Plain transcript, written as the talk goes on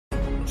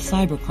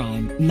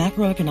cybercrime,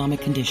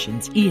 macroeconomic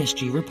conditions,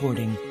 ESG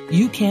reporting.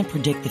 You can't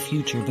predict the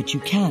future, but you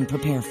can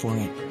prepare for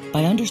it.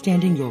 By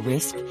understanding your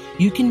risk,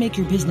 you can make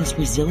your business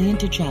resilient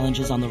to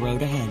challenges on the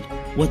road ahead.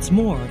 What's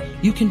more,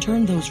 you can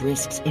turn those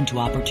risks into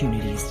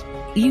opportunities.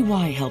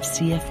 EY helps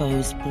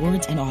CFOs,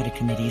 boards, and audit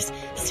committees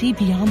see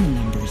beyond the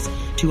numbers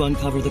to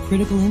uncover the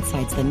critical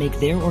insights that make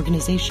their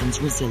organizations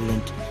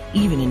resilient,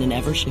 even in an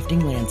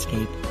ever-shifting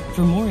landscape.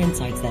 For more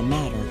insights that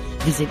matter,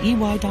 visit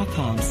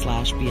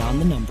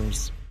ey.com/beyond the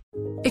numbers.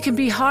 It can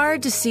be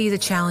hard to see the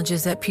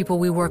challenges that people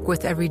we work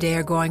with every day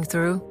are going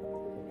through.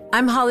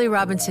 I'm Holly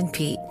Robinson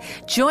Peete.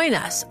 Join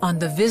us on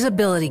The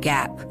Visibility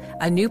Gap,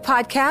 a new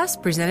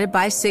podcast presented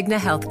by Cigna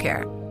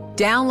Healthcare.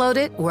 Download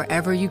it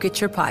wherever you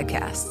get your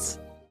podcasts.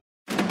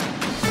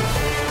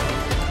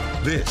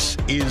 This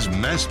is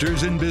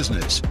Masters in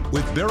Business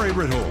with Barry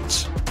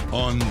Ritholtz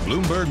on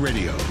Bloomberg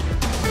Radio.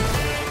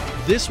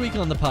 This week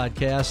on the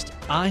podcast,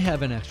 I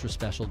have an extra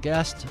special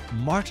guest.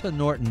 Marta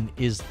Norton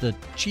is the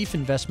Chief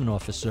Investment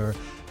Officer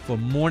for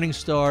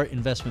Morningstar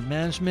Investment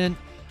Management.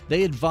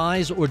 They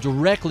advise or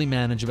directly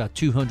manage about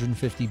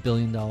 $250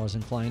 billion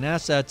in client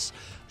assets.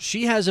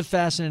 She has a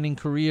fascinating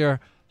career,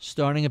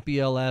 starting at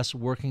BLS,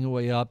 working her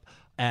way up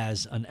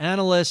as an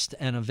analyst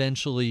and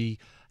eventually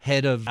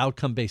head of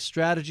outcome-based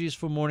strategies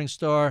for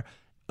Morningstar,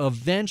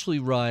 eventually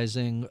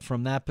rising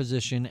from that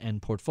position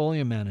and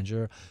portfolio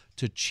manager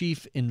to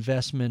chief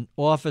investment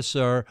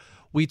officer.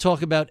 We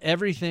talk about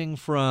everything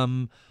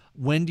from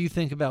when do you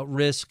think about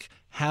risk,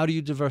 how do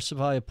you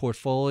diversify a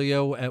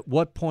portfolio, at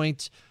what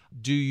point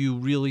do you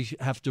really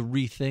have to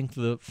rethink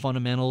the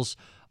fundamentals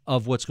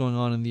of what's going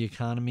on in the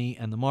economy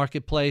and the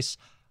marketplace.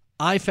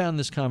 I found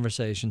this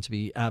conversation to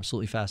be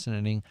absolutely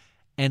fascinating,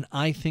 and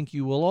I think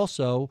you will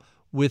also.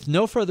 With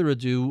no further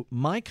ado,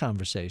 my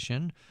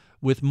conversation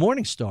with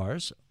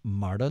Morningstar's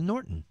Marta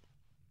Norton.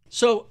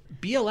 So,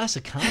 BLS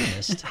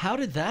economist, how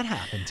did that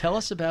happen? Tell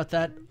us about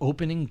that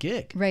opening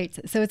gig. Right.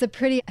 So it's a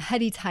pretty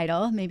heady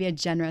title, maybe a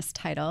generous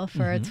title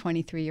for a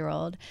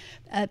 23-year-old.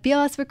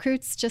 BLS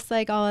recruits, just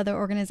like all other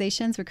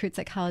organizations, recruits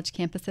at college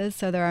campuses.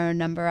 So there are a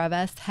number of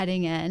us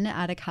heading in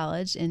out of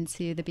college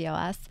into the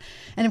BLS.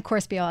 And of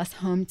course, BLS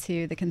home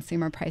to the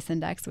Consumer Price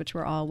Index, which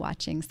we're all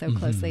watching so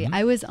closely.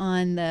 I was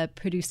on the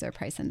Producer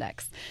Price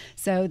Index.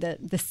 So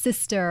the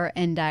sister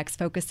index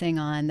focusing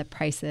on the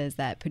prices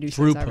that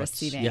producers are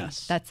receiving.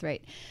 Yes. That's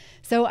right.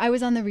 So I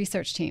was on the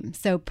research team.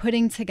 So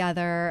putting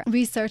together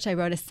research, I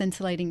wrote a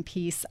scintillating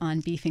piece on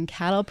beef and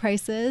cattle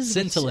prices.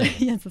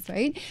 Scintillating. Yes, that's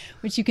right.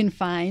 Which you can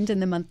find in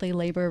the monthly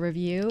labor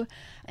review.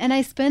 And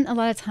I spent a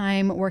lot of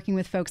time working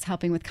with folks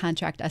helping with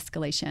contract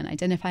escalation,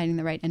 identifying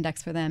the right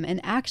index for them.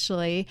 And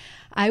actually,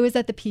 I was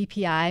at the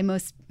PPI.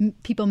 Most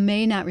people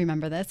may not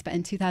remember this, but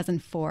in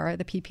 2004,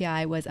 the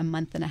PPI was a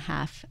month and a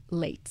half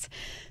late.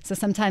 So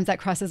sometimes that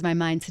crosses my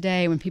mind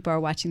today when people are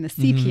watching the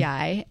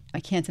CPI. I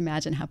can't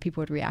imagine how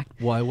people would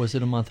react. Why was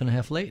it a month and a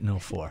half late in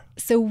 2004?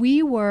 So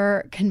we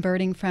were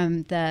converting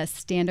from the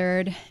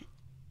standard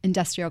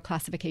industrial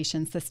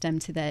classification system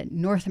to the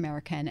North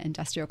American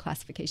industrial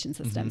classification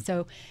system.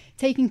 So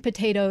taking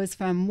potatoes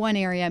from one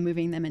area,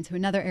 moving them into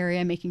another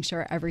area, making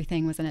sure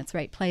everything was in its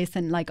right place.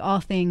 And like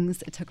all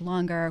things, it took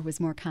longer, was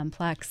more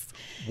complex.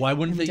 Why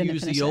wouldn't they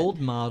use the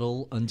old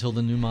model until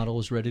the new model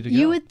was ready to go?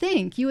 You would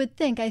think.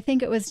 I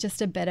think it was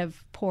just a bit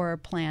of poor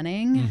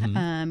planning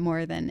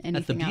more than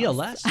anything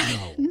else. At the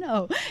BLS?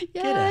 No.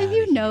 Yeah,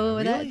 you know,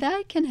 really?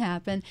 that can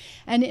happen.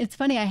 And it's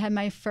funny, I had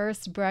my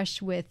first brush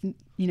with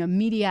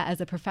media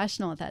as a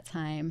professional at that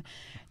time.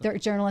 The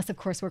journalists, of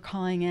course, were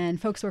calling in.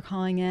 Folks were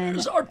calling in.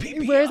 Where's our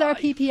PPI? Where's our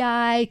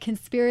PPI?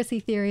 Conspiracy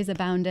theories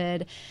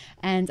abounded.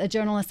 And a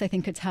journalist, I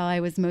think, could tell I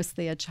was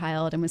mostly a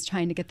child and was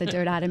trying to get the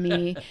dirt out of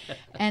me.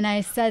 And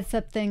I said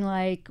something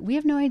like, we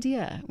have no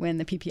idea when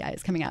the PPI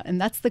is coming out. And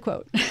that's the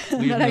quote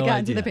that I got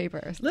into the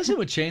paper. Listen,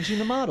 we're changing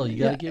the model. You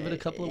got to give it a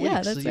couple of weeks.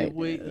 Yeah, that's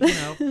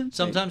right.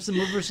 Sometimes the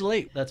mover's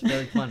late. That's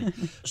very funny.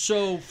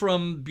 So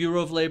from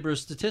Bureau of Labor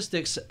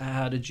Statistics,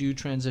 how did you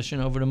transition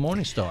over to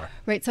Morningstar?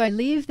 Right. So I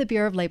leave the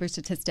Bureau of Labor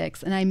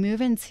Statistics and I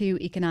move into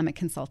economic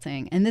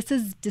consulting. And this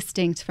is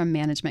distinct from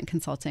management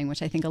consulting,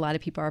 which I think a lot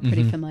of people are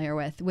pretty familiar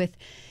with. With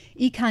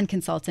econ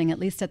consulting, at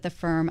least at the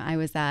firm I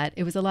was at,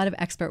 it was a lot of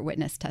expert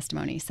witness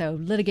testimony. So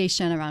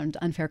litigation around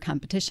unfair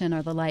competition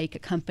or the like, a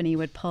company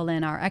would pull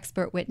in our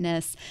expert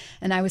witness,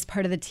 and I was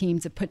part of the team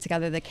to put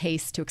together the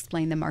case to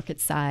explain the market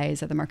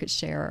size or the market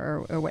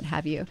share or what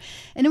have you.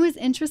 And it was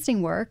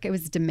interesting work. It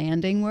was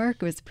demanding work.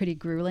 It was pretty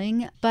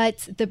grueling.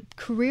 But the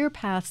career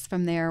paths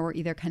from there were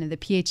either kind of the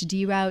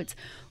PhD route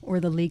or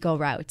the legal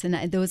route.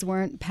 And those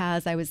weren't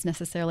paths I was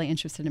necessarily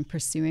interested in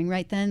pursuing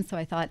right then. So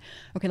I thought,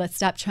 okay, let's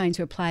stop trying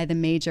to apply the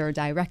major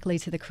directly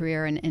to the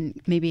career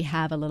and maybe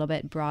have a little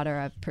bit broader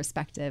of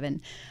perspective. And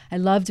I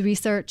loved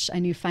research. I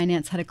knew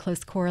finance had a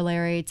close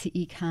corollary to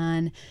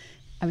econ.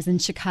 I was in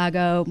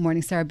Chicago,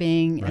 Morningstar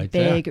being a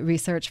big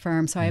research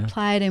firm. So I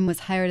applied and was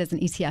hired as an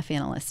ETF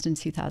analyst in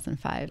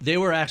 2005. They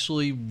were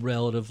actually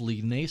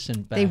relatively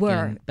nascent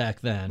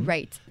back then.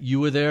 Right. You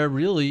were there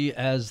really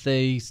as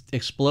they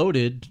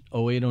exploded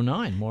 08,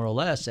 09, more or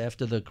less,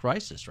 after the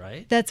crisis,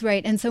 right? That's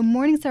right. And so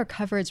Morningstar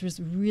coverage was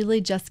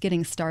really just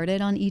getting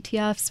started on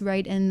ETFs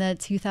right in the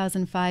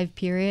 2005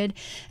 period.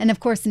 And of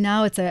course,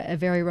 now it's a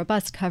very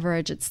robust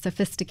coverage. It's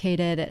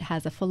sophisticated. It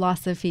has a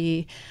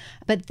philosophy.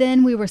 But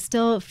then we were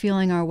still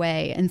feeling our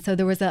way. And so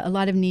there was a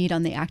lot of need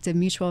on the active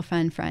mutual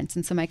fund front.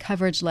 And so my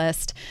coverage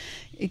list,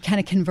 it kind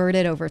of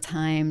converted over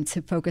time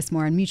to focus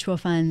more on mutual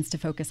funds, to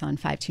focus on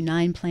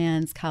 529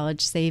 plans,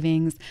 college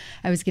savings.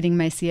 I was getting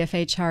my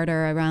CFA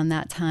charter around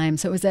that time.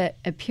 So it was a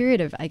period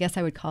of, I guess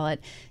I would call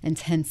it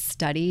intense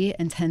study,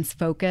 intense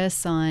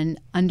focus on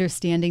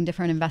understanding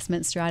different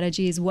investment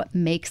strategies, what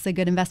makes a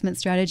good investment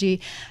strategy.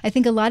 I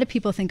think a lot of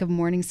people think of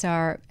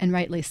Morningstar, and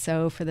rightly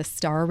so, for the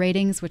star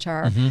ratings, which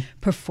are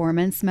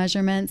performance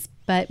measurements.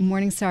 But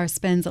Morningstar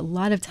spends a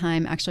lot of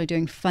time actually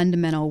doing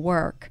fundamental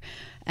work,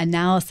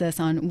 analysis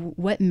on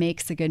what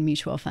makes a good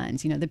mutual fund,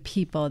 the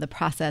people, the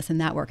process,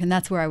 and that work. And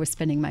that's where I was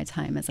spending my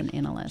time as an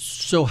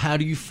analyst. So how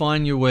do you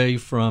find your way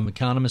from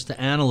economist to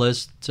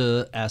analyst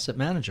to asset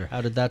manager? How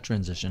did that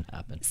transition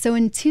happen? So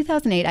in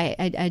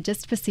 2008, I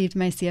just received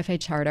my CFA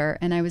charter,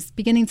 and I was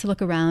beginning to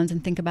look around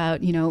and think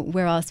about,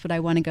 where else would I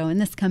want to go in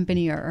this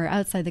company or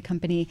outside the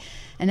company.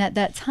 And at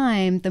that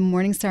time, the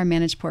Morningstar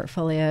Managed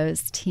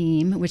Portfolios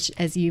team, which,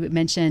 as you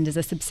mentioned, is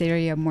a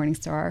subsidiary of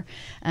Morningstar,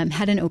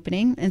 had an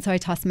opening. And so I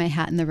tossed my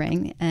hat in the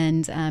ring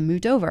and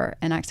moved over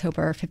in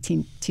October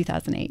 15,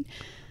 2008.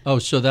 Oh,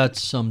 so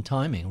that's some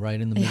timing, right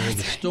in the middle of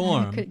the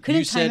storm.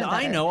 You said,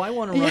 I know, I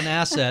want to run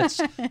assets.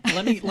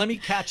 Let me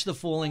catch the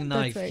falling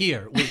knife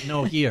here. Wait,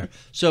 no, here.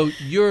 So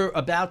you're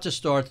about to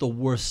start the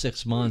worst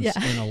 6 months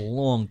in a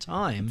long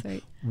time.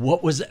 Right.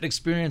 What was that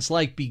experience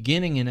like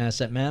beginning in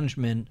asset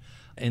management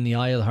in the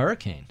eye of the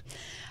hurricane?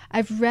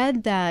 I've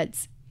read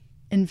that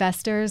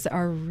investors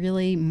are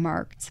really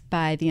marked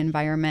by the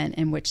environment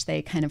in which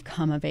they kind of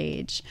come of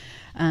age.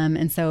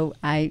 And so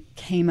I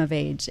came of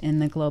age in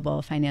the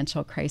global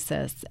financial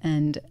crisis.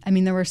 And I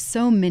mean, there were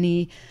so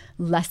many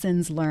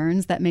lessons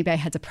learned that maybe I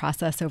had to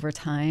process over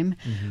time.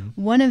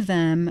 One of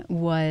them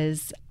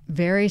was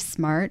very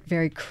smart,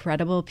 very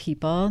credible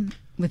people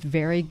with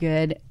very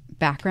good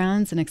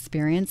backgrounds and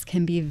experience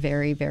can be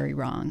very, very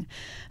wrong.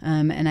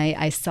 And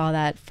I saw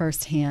that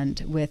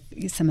firsthand with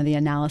some of the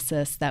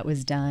analysis that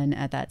was done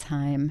at that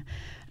time.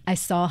 I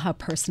saw how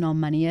personal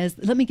money is.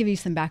 Let me give you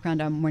some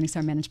background on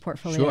Morningstar Managed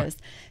Portfolios.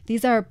 Sure.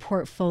 These are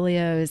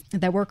portfolios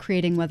that we're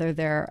creating, whether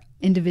they're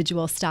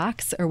individual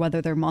stocks or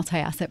whether they're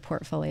multi-asset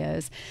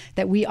portfolios,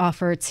 that we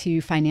offer to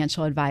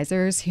financial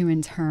advisors who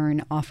in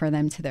turn offer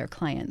them to their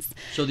clients.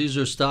 So these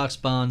are stocks,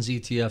 bonds,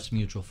 ETFs,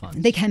 mutual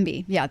funds? They can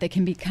be. Yeah, they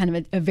can be kind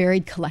of a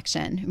varied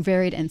collection,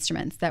 varied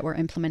instruments that we're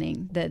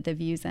implementing the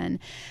views in.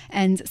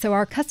 And so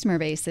our customer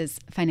base is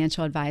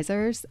financial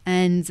advisors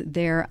and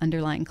their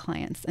underlying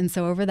clients. And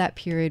so over that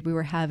period, we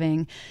were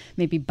having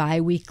maybe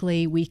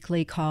bi-weekly,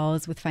 weekly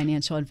calls with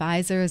financial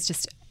advisors,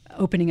 just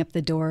opening up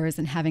the doors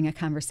and having a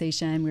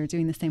conversation. We were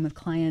doing the same with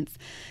clients.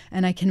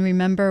 And I can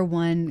remember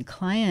one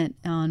client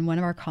on one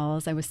of our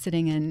calls, I was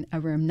sitting in a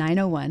room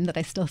 901 that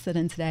I still sit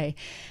in today.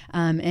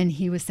 And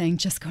he was saying,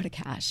 just go to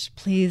cash.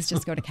 Please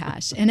just go to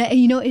cash. And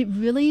it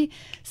really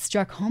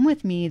struck home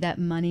with me that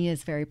money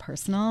is very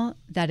personal,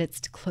 that it's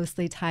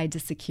closely tied to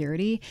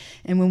security.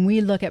 And when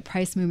we look at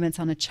price movements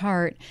on a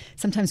chart,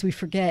 sometimes we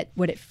forget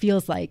what it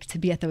feels like to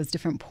be at those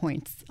different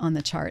points on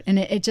the chart. And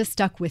it just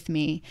stuck with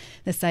me,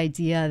 this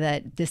idea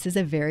that this is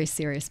a very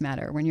serious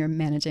matter when you're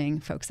managing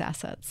folks'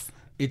 assets.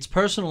 It's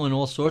personal in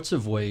all sorts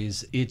of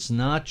ways. It's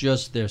not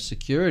just their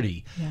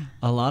security. Yeah.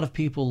 A lot of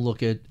people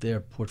look at their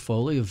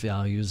portfolio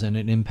values and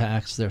it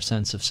impacts their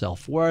sense of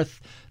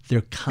self-worth,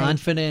 their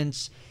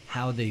confidence,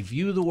 how they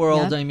view the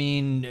world. Yep. I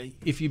mean,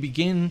 if you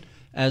begin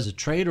as a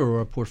trader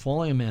or a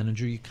portfolio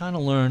manager, you kind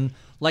of learn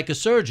like a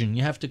surgeon.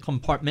 You have to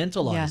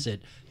compartmentalize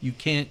it. You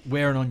can't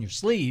wear it on your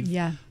sleeve.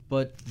 Yeah.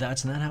 But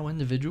that's not how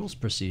individuals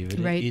perceive it.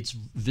 Right. It's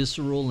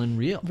visceral and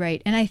real.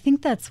 Right. And I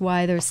think that's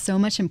why there's so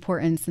much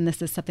importance, and this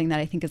is something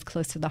that I think is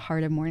close to the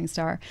heart of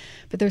Morningstar,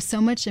 but there's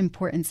so much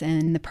importance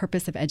in the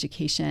purpose of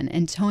education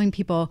and showing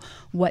people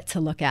what to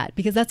look at.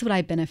 Because that's what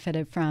I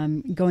benefited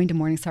from going to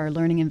Morningstar,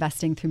 learning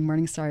investing through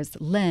Morningstar's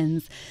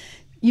lens.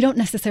 You don't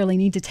necessarily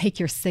need to take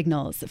your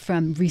signals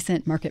from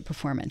recent market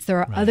performance. There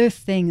are other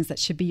things that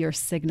should be your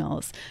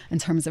signals in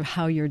terms of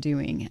how you're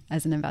doing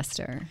as an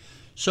investor.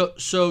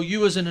 So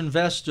you as an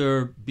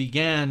investor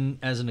began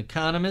as an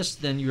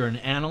economist, then you're an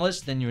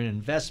analyst, then you're an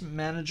investment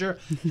manager,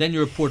 then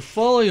you're a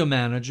portfolio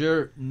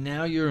manager,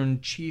 now you're a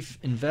chief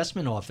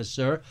investment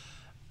officer.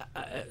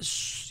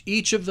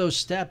 Each of those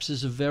steps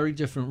is a very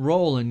different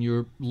role, and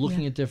you're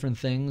looking at different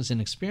things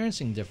and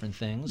experiencing different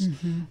things.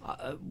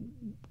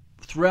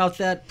 Throughout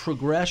that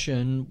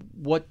progression,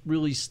 what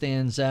really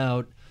stands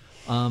out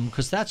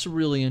Because that's a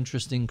really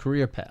interesting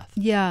career path.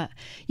 Yeah.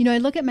 I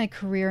look at my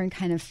career in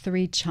kind of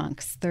three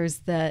chunks. There's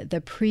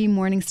the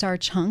pre-Morningstar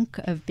chunk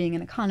of being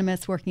an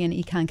economist working in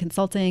econ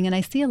consulting, and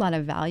I see a lot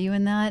of value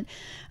in that,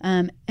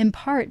 in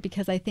part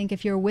because I think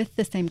if you're with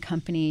the same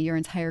company your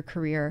entire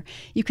career,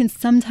 you can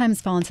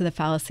sometimes fall into the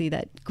fallacy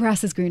that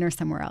grass is greener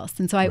somewhere else.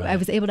 And so I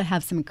was able to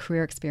have some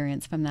career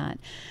experience from that.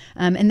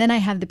 And then I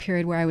have the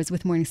period where I was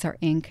with Morningstar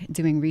Inc.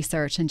 doing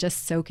research and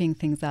just soaking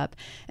things up.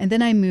 And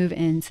then I move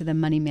into the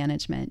money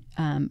management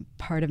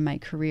part of my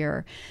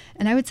career.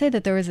 And I would say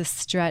that there was a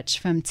stretch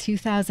from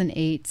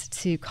 2008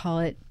 to call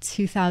it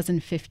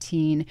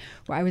 2015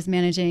 where I was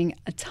managing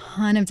a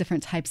ton of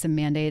different types of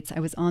mandates. I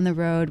was on the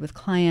road with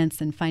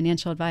clients and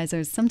financial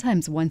advisors,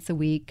 sometimes once a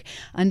week,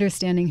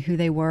 understanding who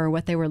they were,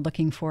 what they were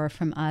looking for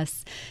from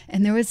us.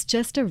 And there was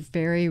just a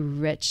very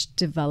rich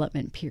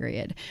development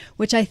period,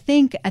 which I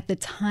think at the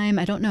time,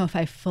 I don't know if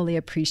I fully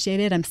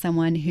appreciated. I'm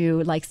someone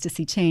who likes to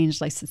see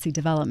change, likes to see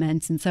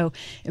development. And so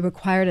it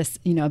required us,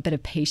 a bit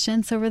of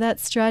patience over that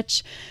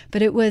stretch.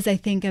 But it was, I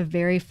think, a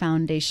very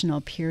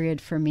foundational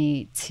period for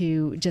me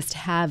to just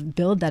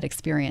build that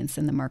experience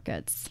in the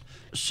markets.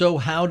 So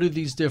how do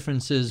these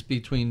differences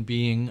between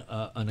being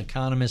an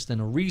economist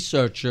and a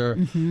researcher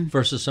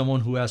versus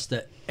someone who has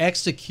to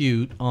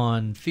execute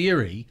on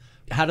theory,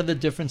 how do the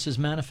differences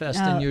manifest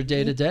in your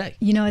day-to-day?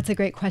 It's a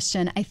great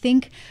question. I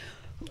think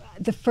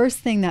the first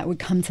thing that would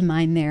come to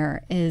mind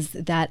there is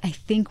that I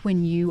think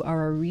when you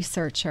are a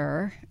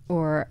researcher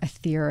or a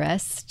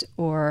theorist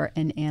or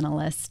an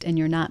analyst and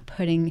you're not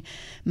putting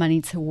money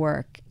to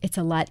work, it's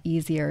a lot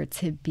easier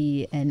to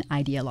be an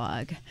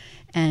ideologue.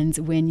 And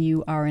when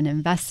you are an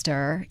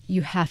investor,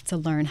 you have to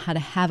learn how to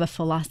have a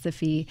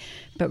philosophy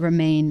but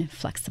remain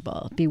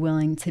flexible, be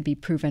willing to be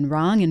proven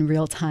wrong in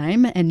real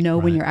time and know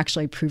when you're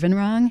actually proven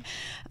wrong,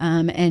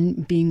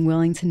 and being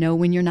willing to know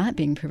when you're not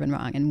being proven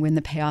wrong and when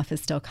the payoff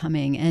is still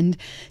coming, and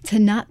to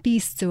not be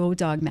so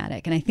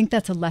dogmatic. And I think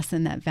that's a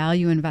lesson that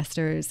value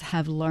investors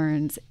have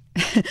learned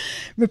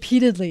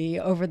repeatedly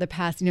over the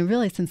past,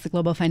 really since the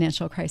global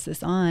financial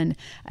crisis on.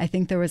 I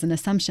think there was an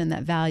assumption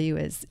that value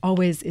is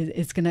always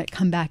is going to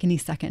come back any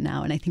second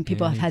now. And I think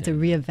people have had to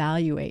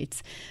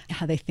reevaluate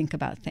how they think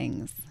about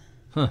things.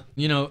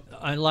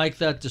 I like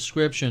that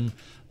description.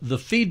 The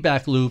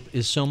feedback loop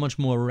is so much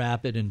more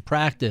rapid in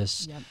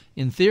practice. Yep.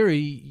 In theory,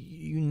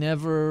 you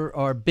never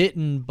are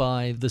bitten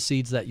by the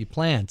seeds that you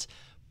plant.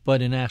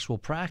 But in actual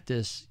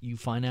practice, you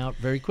find out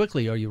very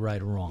quickly, are you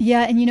right or wrong?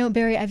 Yeah, and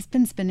Barry, I've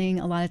been spending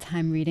a lot of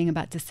time reading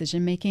about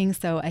decision making.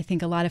 So I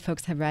think a lot of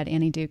folks have read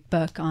Annie Duke's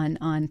book on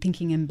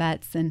thinking in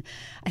bets. And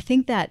I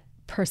think that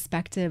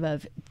perspective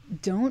of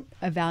don't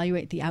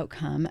evaluate the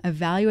outcome,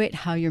 evaluate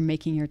how you're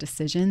making your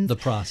decisions. The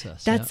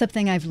process. That's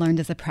something I've learned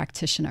as a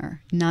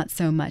practitioner, not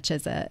so much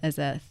as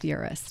a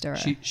theorist.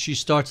 She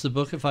starts the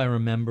book, if I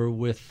remember,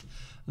 with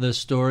the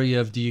story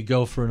of do you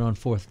go for it on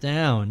fourth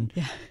down?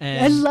 Yeah.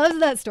 And I love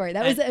that story.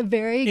 That was a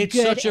very good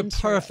It's such a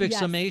perfect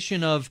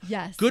summation of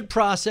good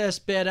process,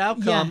 bad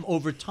outcome.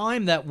 Over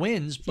time that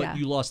wins, but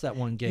you lost that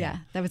one game. Yeah,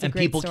 that was a great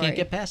story. And people can't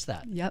get past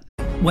that. Yep.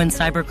 When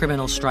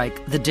cybercriminals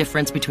strike, the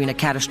difference between a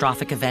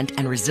catastrophic event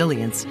and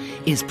resilience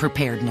is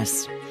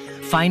preparedness.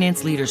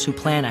 Finance leaders who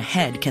plan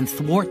ahead can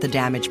thwart the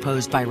damage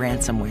posed by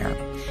ransomware.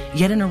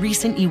 Yet in a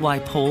recent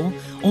EY poll,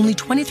 only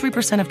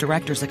 23% of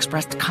directors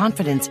expressed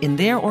confidence in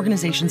their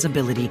organization's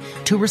ability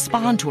to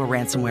respond to a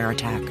ransomware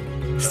attack.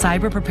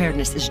 Cyber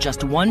preparedness is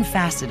just one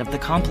facet of the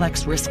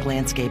complex risk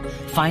landscape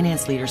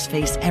finance leaders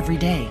face every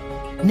day.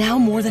 Now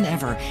more than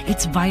ever,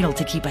 it's vital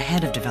to keep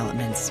ahead of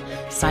developments.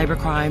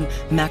 Cybercrime,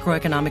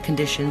 macroeconomic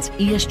conditions,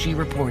 ESG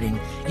reporting.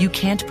 You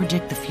can't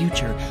predict the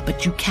future,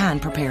 but you can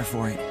prepare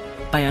for it.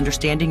 By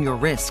understanding your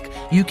risk,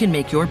 you can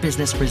make your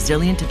business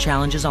resilient to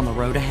challenges on the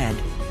road ahead.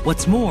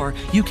 What's more,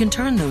 you can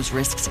turn those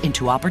risks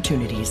into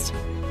opportunities.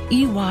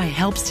 EY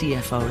helps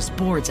CFOs,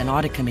 boards, and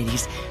audit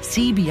committees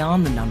see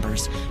beyond the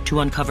numbers to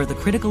uncover the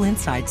critical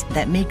insights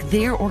that make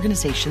their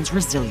organizations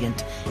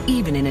resilient,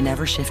 even in an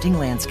ever-shifting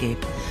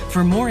landscape.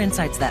 For more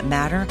insights that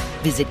matter,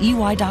 visit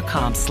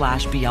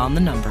ey.com/beyond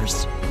the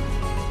numbers.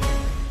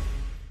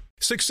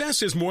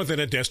 Success is more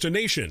than a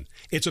destination.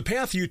 It's a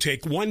path you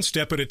take one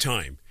step at a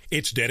time.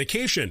 It's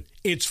dedication,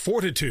 it's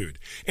fortitude,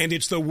 and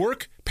it's the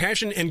work,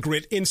 passion, and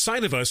grit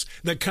inside of us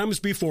that comes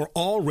before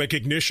all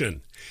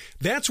recognition.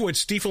 That's what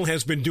Stifel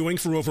has been doing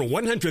for over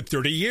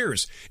 130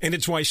 years, and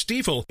it's why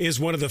Stifel is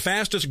one of the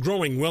fastest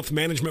growing wealth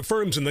management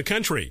firms in the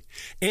country.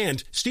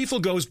 And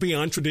Stifel goes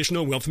beyond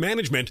traditional wealth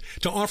management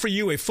to offer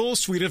you a full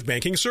suite of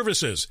banking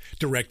services,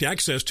 direct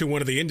access to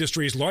one of the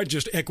industry's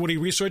largest equity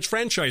research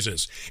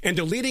franchises, and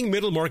a leading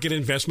middle market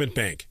investment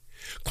bank.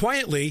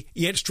 Quietly,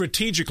 yet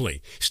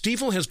strategically,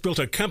 Stifel has built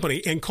a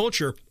company and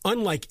culture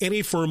unlike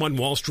any firm on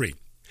Wall Street.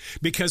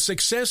 Because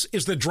success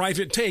is the drive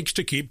it takes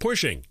to keep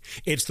pushing.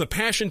 It's the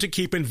passion to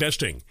keep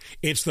investing.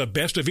 It's the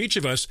best of each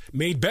of us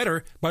made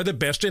better by the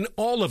best in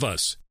all of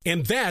us.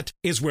 And that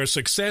is where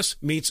success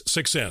meets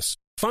success.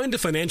 Find a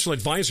financial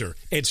advisor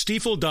at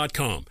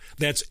Stifel.com.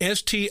 That's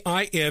STIFEL.com.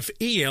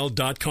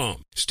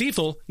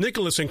 Stifel,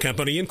 Nicholas &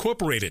 Company,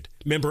 Incorporated.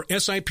 Member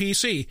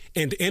SIPC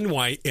and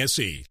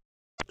NYSE.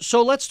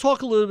 So let's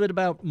talk a little bit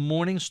about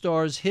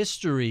Morningstar's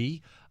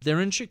history.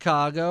 They're in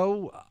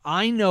Chicago.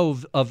 I know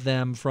of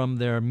them from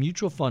their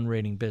mutual fund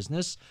rating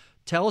business.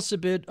 Tell us a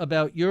bit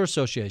about your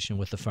association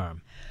with the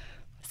firm.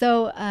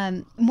 So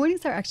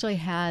Morningstar actually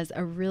has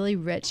a really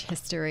rich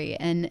history,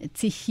 and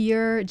to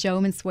hear Joe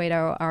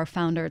Mansueto, our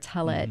founder,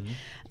 tell it,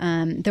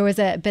 there was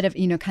a bit of,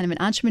 kind of an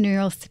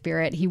entrepreneurial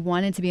spirit. He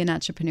wanted to be an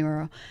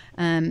entrepreneur.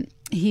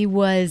 He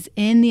was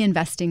in the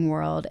investing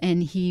world,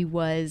 and he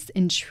was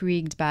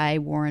intrigued by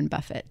Warren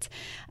Buffett,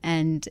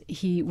 and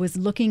he was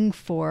looking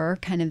for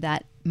kind of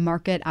that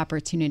market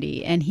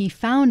opportunity, and he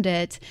found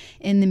it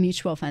in the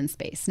mutual fund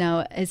space.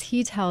 Now, as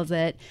he tells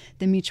it,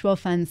 the mutual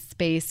fund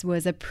space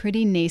was a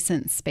pretty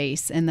nascent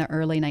space in the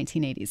early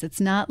 1980s.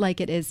 It's not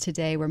like it is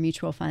today where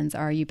mutual funds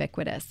are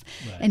ubiquitous.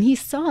 Right. And he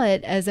saw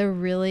it as a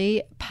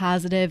really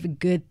positive,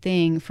 good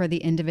thing for the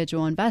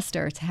individual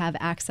investor to have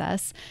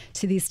access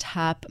to these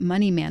top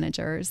money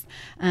managers.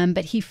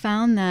 But he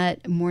found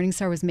that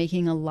Morningstar was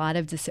making a lot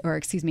of,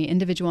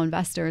 individual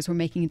investors were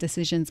making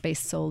decisions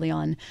based solely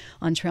on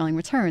trailing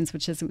returns,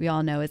 which, as we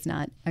all know, is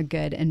not a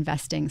good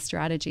investing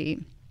strategy.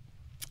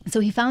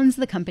 So he founds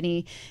the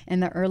company in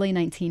the early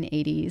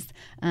 1980s.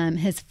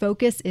 His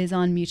focus is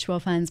on mutual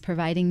funds,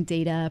 providing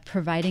data,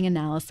 providing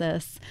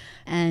analysis,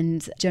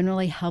 and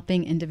generally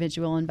helping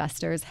individual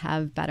investors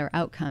have better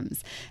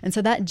outcomes. And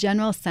so that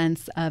general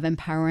sense of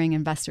empowering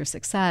investor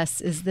success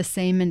is the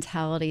same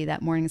mentality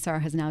that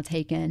Morningstar has now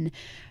taken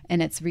in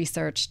its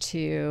research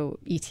to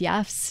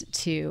ETFs,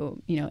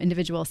 to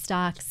individual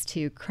stocks,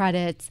 to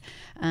credit,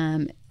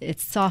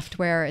 its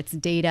software, its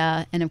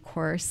data, and of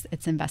course,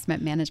 its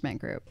investment management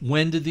group.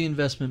 When did the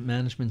investment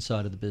management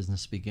side of the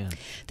business begin?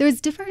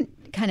 There's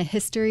different kind of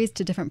histories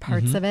to different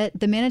parts of it.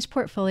 The managed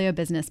portfolio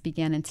business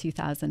began in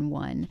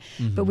 2001,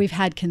 but we've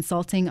had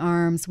consulting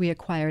arms. We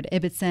acquired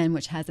Ibbotson,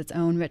 which has its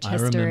own rich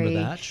history. I remember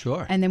that,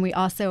 sure. And then we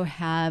also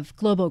have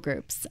global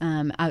groups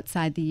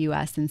outside the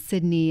U.S. in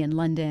Sydney and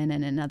London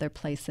and in other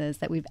places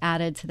that we've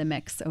added to the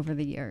mix over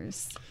the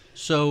years.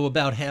 So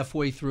about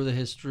halfway through the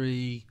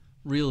history,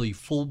 really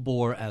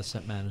full-bore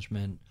asset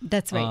management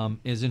That's right.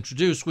 Is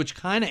introduced, which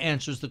kind of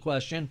answers the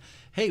question,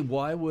 hey,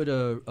 why would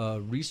a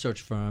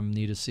research firm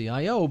need a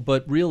CIO?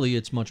 But really,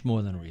 it's much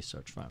more than a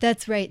research firm.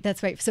 That's right.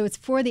 That's right. So it's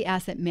for the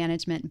asset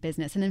management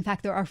business. And in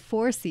fact, there are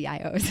 4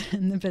 CIOs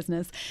in the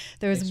business.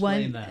 There's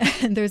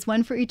there's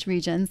one for each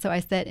region. So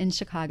I sit in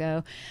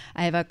Chicago.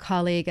 I have a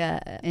colleague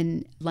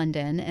in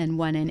London and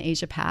one in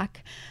Asia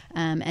Pac.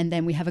 And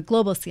then we have a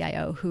global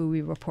CIO who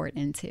we report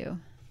into,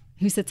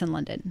 who sits in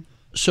London.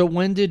 So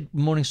when did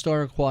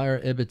Morningstar acquire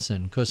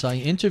Ibbotson? Because I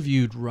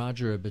interviewed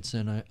Roger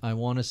Ibbotson, I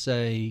want to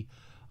say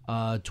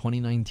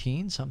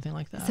 2019, something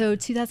like that. So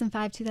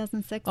 2005,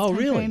 2006 Oh,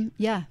 really? Frame.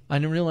 Yeah. I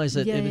didn't realize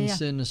that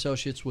Ibbotson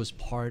Associates was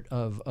part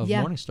of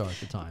Morningstar at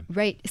the time.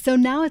 Right. So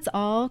now it's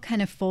all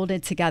kind of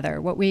folded together.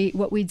 What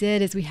we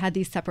did is we had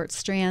these separate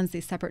strands,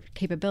 these separate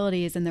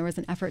capabilities, and there was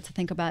an effort to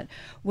think about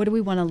what do we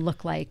want to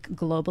look like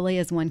globally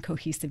as one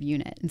cohesive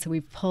unit. And so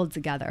we've pulled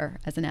together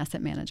as an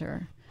asset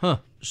manager. Huh.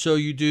 So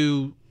you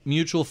do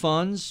mutual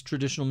funds,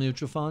 traditional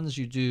mutual funds.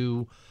 You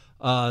do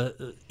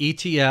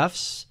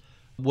ETFs.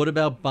 What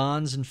about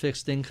bonds and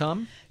fixed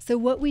income? So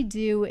what we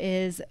do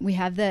is we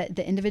have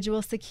the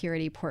individual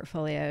security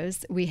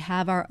portfolios. We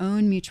have our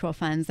own mutual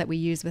funds that we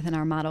use within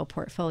our model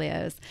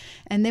portfolios.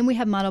 And then we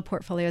have model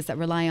portfolios that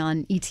rely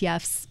on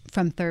ETFs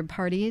from third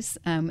parties,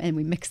 and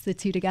we mix the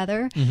two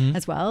together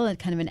as well, and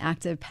kind of an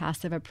active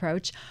passive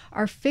approach.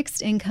 Our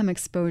fixed income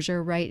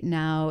exposure right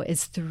now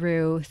is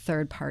through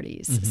third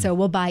parties. So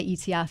we'll buy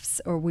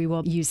ETFs or we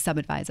will use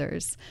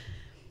sub-advisors.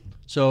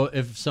 So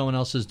if someone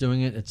else is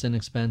doing it, it's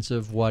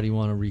inexpensive. Why do you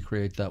want to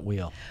recreate that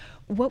wheel?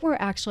 What we're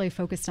actually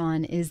focused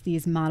on is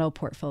these model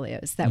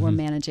portfolios that we're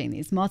managing,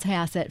 these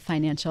multi-asset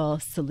financial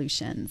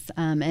solutions.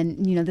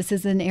 And, this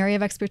is an area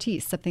of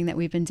expertise, something that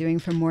we've been doing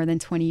for more than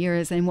 20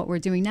 years. And what we're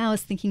doing now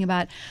is thinking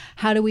about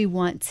how do we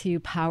want to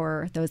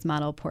power those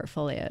model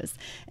portfolios.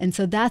 And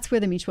so that's where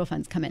the mutual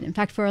funds come in. In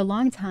fact, for a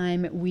long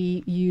time,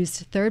 we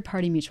used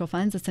third-party mutual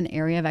funds. It's an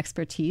area of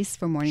expertise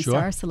for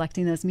Morningstar,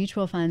 selecting those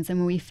mutual funds. And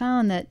when we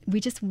found that we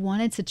just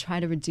wanted to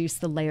try to reduce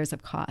the layers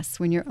of costs.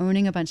 When you're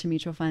owning a bunch of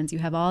mutual funds, you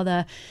have all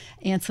the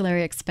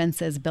ancillary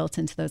expenses built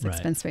into those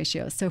expense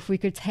ratios. So if we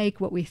could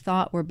take what we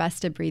thought were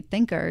best of breed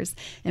thinkers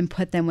and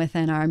put them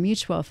within our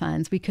mutual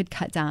funds, we could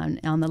cut down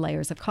on the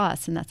layers of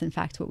costs. And that's in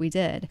fact what we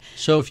did.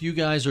 So if you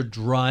guys are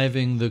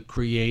driving the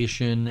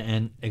creation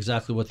and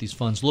exactly what these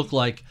funds look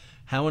like,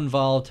 how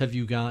involved have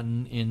you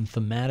gotten in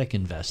thematic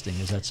investing?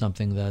 Is that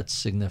something that's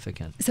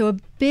significant? So a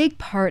big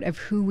part of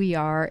who we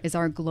are is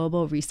our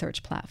global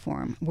research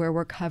platform, where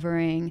we're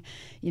covering,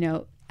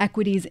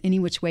 equities any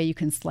which way you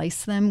can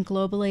slice them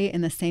globally,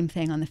 and the same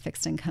thing on the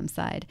fixed income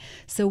side.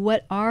 So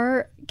what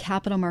our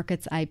capital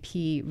markets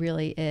IP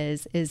really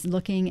is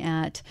looking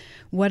at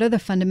what are the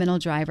fundamental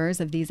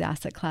drivers of these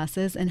asset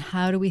classes and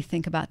how do we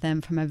think about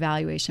them from a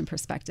valuation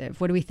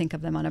perspective? What do we think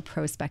of them on a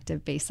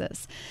prospective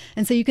basis?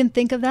 And so you can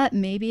think of that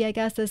maybe, I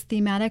guess, as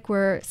thematic.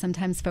 We're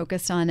sometimes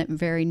focused on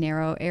very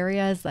narrow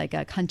areas like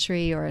a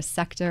country or a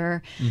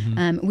sector.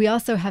 We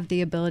also have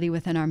the ability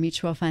within our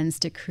mutual funds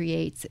to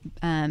create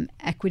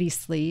equity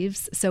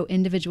sleeves, so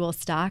individual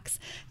stocks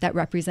that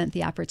represent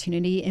the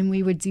opportunity. And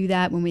we would do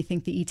that when we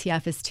think the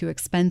ETF is too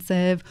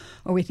expensive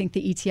or we think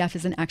the ETF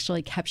isn't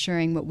actually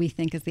capturing what we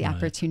think is the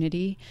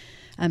opportunity.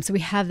 So we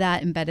have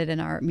that embedded in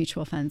our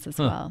mutual funds as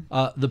well.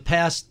 The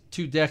past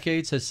 2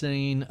 decades has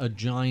seen a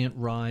giant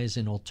rise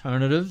in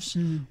alternatives.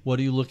 What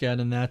do you look at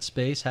in that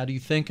space? How do you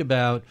think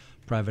about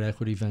private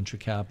equity, venture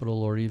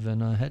capital, or even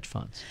hedge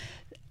funds?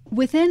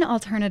 Within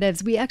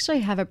alternatives, we actually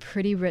have a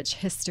pretty rich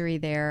history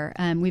there.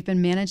 We've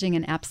been managing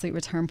an absolute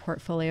return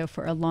portfolio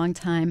for a long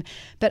time,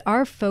 but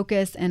our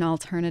focus in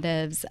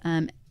alternatives,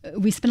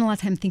 we spend a lot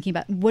of time thinking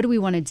about what do we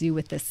want to do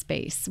with this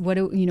space?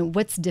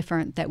 What's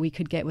different that we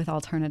could get with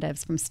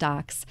alternatives from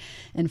stocks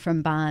and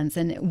from bonds?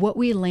 And what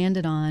we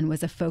landed on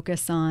was a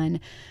focus on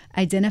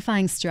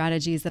identifying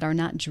strategies that are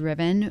not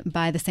driven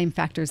by the same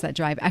factors that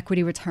drive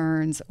equity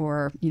returns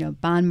or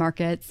bond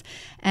markets,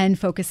 and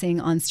focusing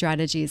on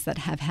strategies that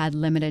have had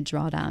limited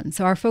drawdown.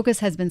 So our focus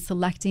has been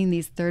selecting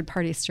these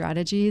third-party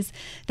strategies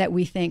that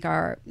we think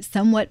are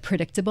somewhat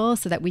predictable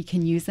so that we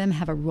can use them,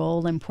 have a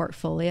role in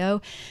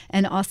portfolio,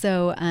 and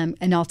also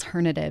an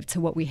alternative to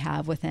what we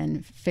have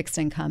within fixed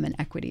income and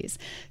equities.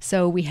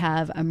 So we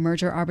have a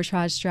merger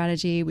arbitrage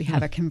strategy, we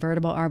have a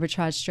convertible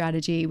arbitrage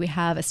strategy, we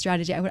have a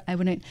strategy, I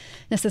wouldn't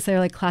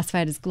necessarily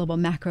classify it as global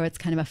macro, it's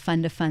kind of a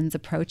fund-to-funds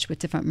approach with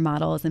different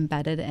models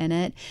embedded in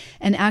it.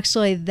 And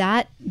actually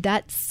that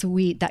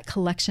suite, that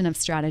collection of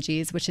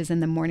strategies, which is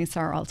in the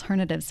Morningstar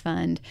Alternatives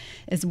Fund,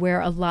 is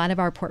where a lot of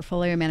our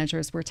portfolio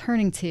managers were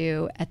turning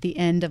to at the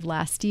end of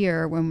last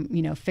year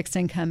when fixed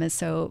income is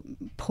so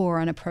poor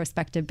on a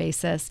prospective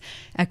basis.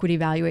 Equity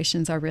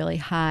valuations are really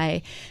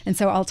high. And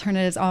so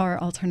our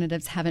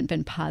alternatives haven't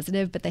been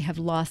positive, but they have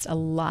lost a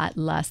lot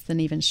less than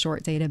even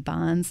short-dated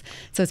bonds.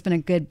 So it's been a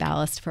good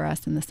ballast for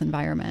us in this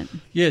environment.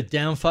 Yeah,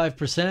 down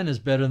 5% is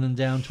better than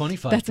down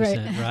 25%, That's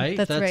right?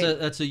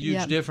 That's a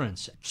huge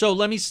difference. So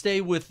let me stay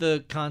with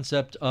the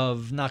concept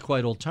of not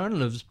quite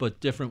alternatives, but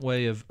different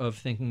way of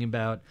thinking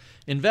about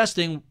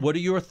investing. What are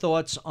your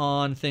thoughts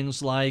on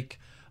things like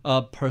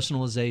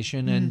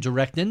personalization and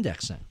direct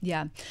indexing?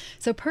 Yeah.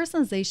 So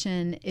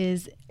personalization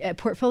is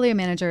portfolio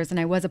managers, and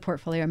I was a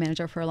portfolio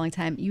manager for a long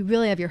time, you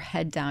really have your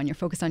head down. You're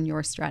focused on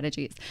your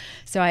strategies.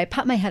 So I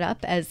pop my head up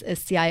as a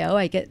CIO.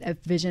 I get a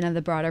vision of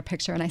the broader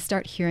picture, and I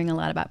start hearing a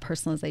lot about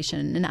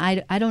personalization. And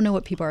I don't know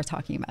what people are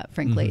talking about,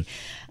 frankly.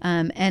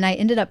 And I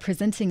ended up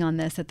presenting on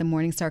this at the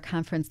Morningstar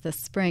conference this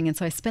spring. And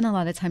so I spent a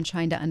lot of time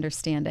trying to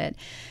understand it.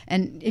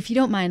 And if you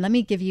don't mind, let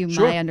me give you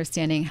my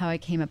understanding, how I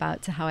came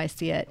about to how I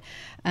see it.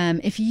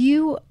 If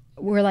you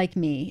were like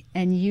me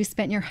and you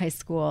spent your high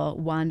school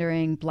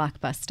wandering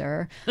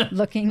Blockbuster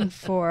looking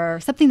for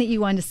something that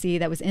you wanted to see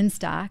that was in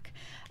stock,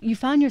 you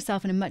found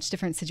yourself in a much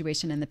different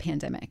situation in the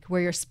pandemic where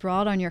you're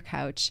sprawled on your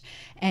couch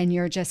and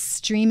you're just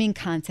streaming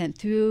content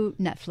through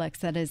Netflix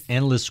that is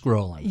endless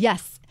scrolling.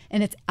 Yes.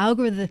 And it's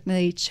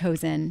algorithmically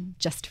chosen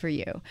just for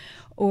you.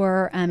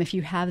 Or if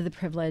you have the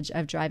privilege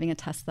of driving a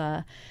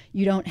Tesla,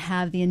 you don't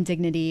have the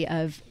indignity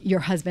of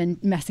your husband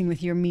messing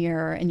with your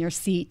mirror and your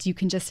seat. You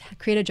can just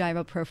create a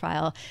driver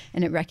profile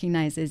and it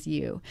recognizes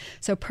you.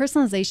 So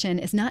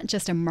personalization is not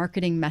just a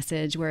marketing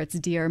message where it's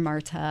Dear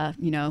Marta,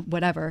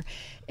 whatever.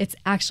 It's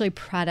actually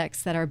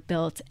products that are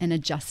built and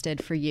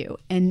adjusted for you.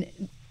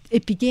 And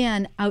it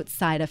began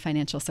outside of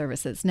financial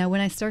services. Now, when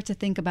I start to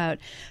think about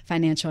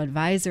financial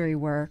advisory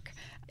work,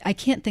 I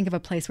can't think of a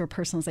place where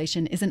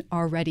personalization isn't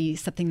already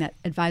something that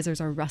advisors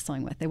are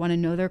wrestling with. They want to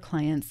know their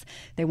clients.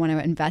 They want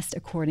to invest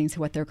according to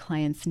what their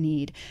clients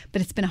need.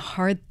 But it's been a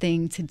hard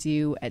thing to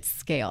do at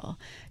scale.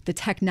 The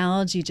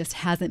technology just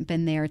hasn't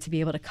been there to be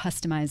able to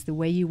customize the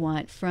way you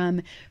want,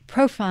 from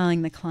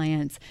profiling the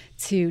clients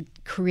to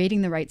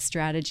creating the right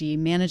strategy,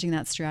 managing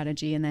that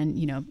strategy, and then,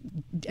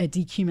 a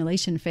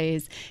decumulation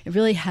phase. It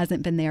really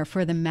hasn't been there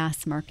for the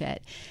mass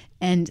market.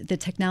 And the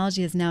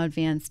technology has now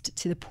advanced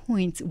to the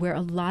point where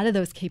a lot of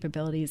those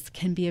capabilities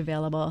can be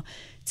available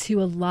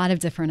to a lot of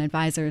different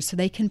advisors so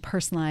they can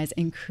personalize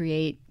and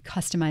create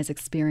customized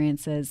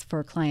experiences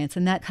for clients.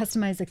 And that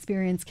customized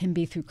experience can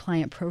be through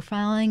client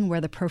profiling, where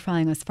the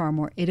profiling is far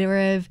more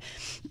iterative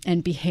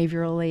and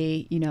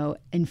behaviorally,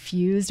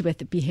 infused with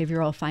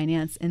behavioral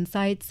finance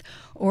insights.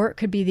 Or it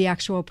could be the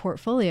actual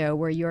portfolio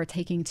where you're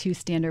taking two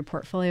standard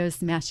portfolios,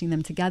 smashing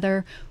them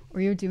together, or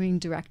you're doing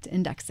direct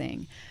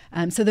indexing.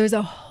 So there's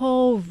a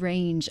whole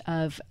range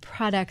of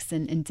products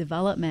and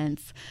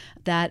developments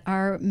that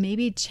are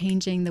maybe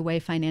changing the way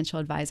financial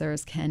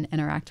advisors can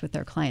interact with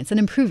their clients and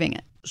improving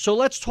it. So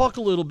let's talk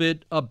a little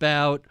bit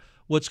about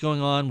what's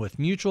going on with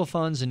mutual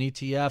funds and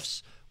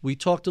ETFs. We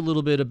talked a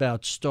little bit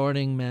about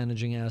starting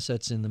managing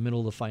assets in the middle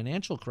of the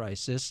financial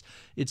crisis.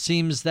 It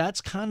seems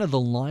that's kind of the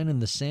line in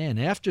the sand.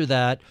 After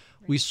that,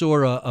 we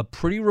saw a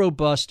pretty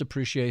robust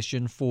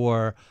appreciation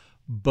for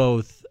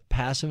both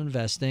passive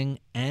investing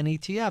and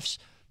ETFs.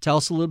 Tell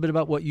us a little bit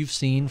about what you've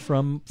seen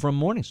from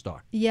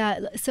Morningstar. Yeah,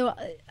 so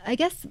I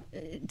guess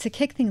to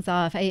kick things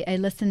off, I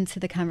listened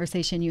to the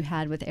conversation you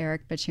had with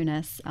Eric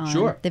Bachunas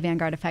on the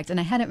Vanguard Effect, and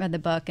I hadn't read the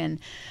book, and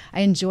I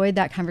enjoyed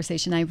that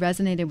conversation. I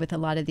resonated with a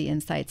lot of the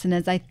insights, and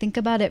as I think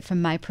about it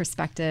from my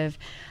perspective,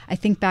 I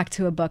think back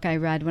to a book I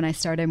read when I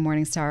started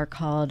Morningstar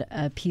called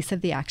A Piece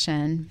of the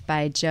Action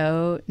by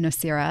Joe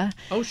Nocera.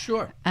 Oh,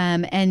 sure.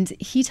 And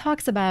he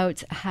talks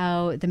about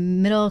how the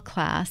middle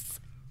class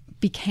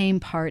became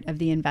part of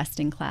the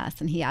investing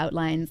class. And he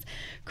outlines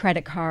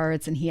credit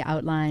cards, and he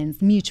outlines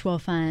mutual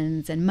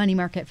funds and money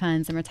market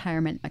funds and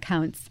retirement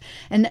accounts.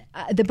 And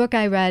the book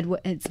I read,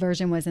 its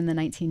version was in the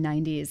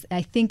 1990s.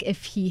 I think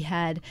if he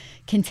had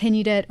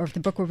continued it, or if the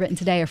book were written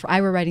today, or if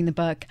I were writing the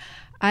book,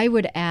 I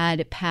would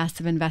add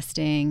passive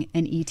investing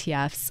and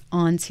ETFs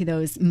onto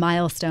those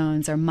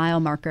milestones or mile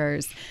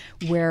markers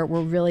where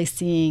we're really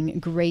seeing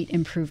great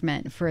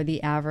improvement for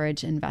the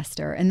average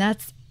investor. And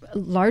that's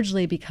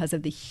largely because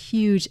of the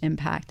huge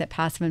impact that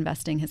passive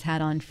investing has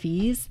had on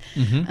fees,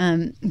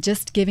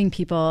 just giving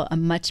people a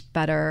much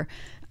better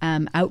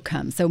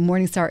outcome. So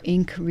Morningstar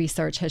Inc.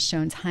 research has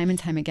shown time and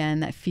time again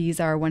that fees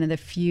are one of the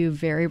few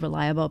very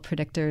reliable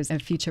predictors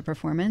of future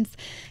performance.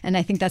 And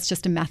I think that's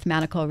just a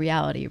mathematical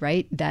reality,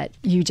 right? That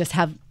you just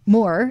have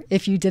more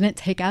if you didn't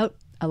take out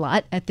a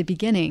lot at the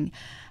beginning.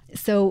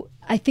 So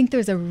I think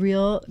there's a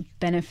real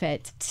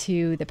benefit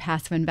to the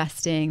passive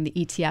investing, the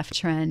ETF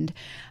trend.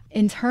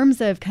 In terms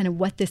of kind of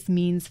what this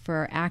means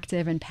for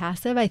active and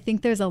passive, I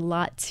think there's a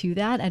lot to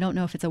that. I don't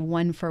know if it's a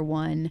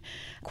one-for-one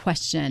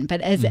question,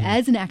 but as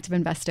an active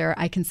investor,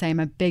 I can say I'm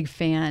a big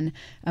fan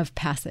of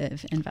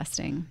passive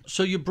investing.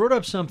 So you brought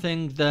up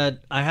something that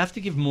I have to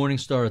give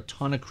Morningstar a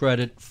ton of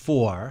credit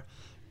for.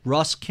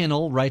 Russ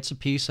Kinnell writes a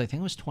piece, I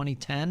think it was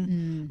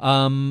 2010,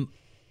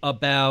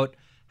 about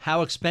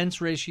how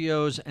expense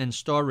ratios and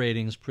star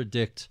ratings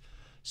predict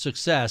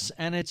success.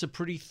 And it's a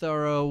pretty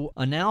thorough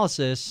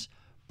analysis,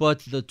 but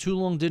the too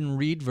long didn't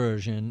read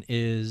version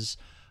is,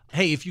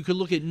 hey, if you could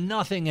look at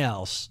nothing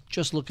else,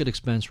 just look at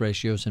expense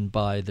ratios and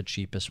buy the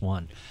cheapest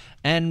one.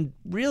 And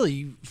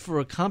really, for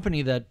a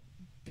company that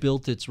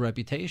built its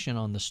reputation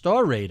on the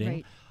star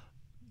rating,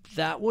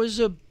 that was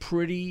a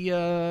pretty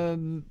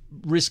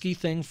risky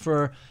thing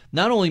for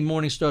not only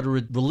Morningstar to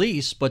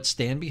release, but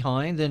stand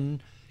behind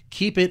and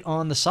keep it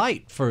on the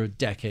site for a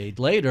decade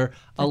later.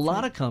 A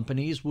lot of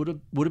companies would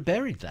have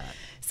buried that.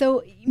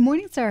 So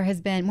Morningstar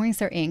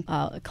Inc.,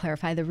 I'll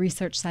clarify, the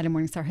research side of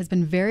Morningstar has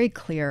been very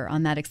clear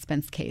on that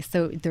expense case.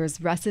 So there's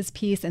Russ's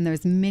piece, and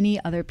there's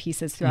many other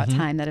pieces throughout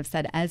time that have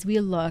said, as we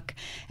look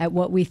at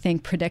what we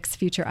think predicts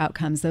future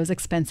outcomes, those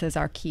expenses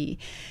are key.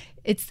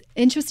 It's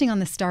interesting on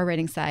the star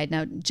rating side.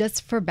 Now,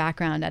 just for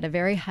background, at a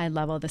very high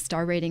level, the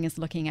star rating is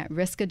looking at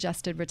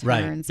risk-adjusted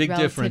returns. Right, big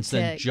difference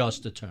than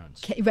just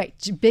returns. Right,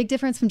 big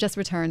difference from just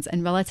returns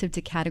and relative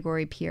to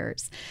category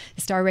peers.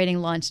 The star rating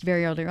launched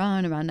very early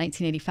on, around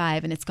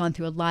 1985, and it's gone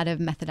through a lot of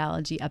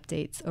methodology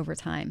updates over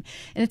time.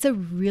 And it's a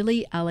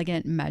really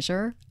elegant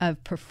measure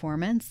of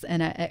performance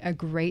and a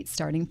great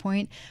starting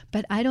point.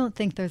 But I don't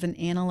think there's an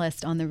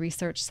analyst on the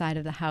research side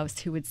of the house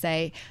who would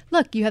say,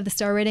 look, you have the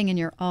star rating and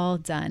you're all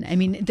done. I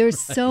mean, there's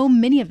so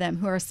many of them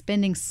who are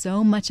spending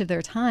so much of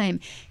their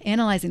time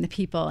analyzing the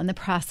people and the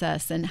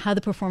process and how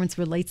the performance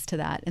relates to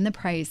that and the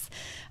price.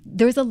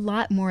 There's a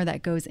lot more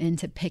that goes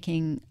into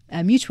picking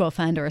a mutual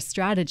fund or a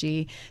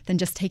strategy than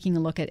just taking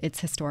a look at its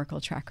historical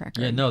track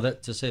record. Yeah, no,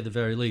 that to say the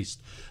very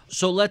least.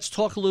 So let's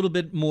talk a little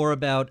bit more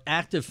about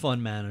active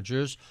fund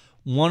managers.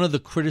 One of the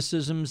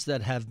criticisms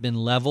that have been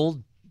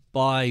leveled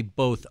by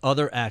both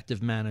other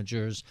active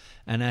managers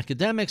and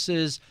academics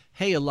is,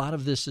 hey, a lot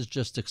of this is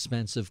just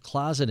expensive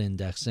closet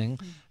indexing.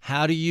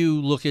 How do you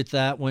look at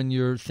that when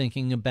you're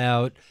thinking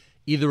about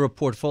either a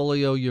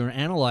portfolio you're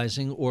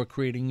analyzing or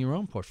creating your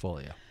own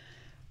portfolio?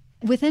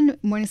 Within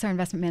Morningstar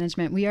Investment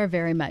Management, we are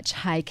very much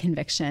high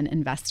conviction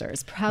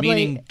investors. Probably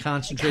meaning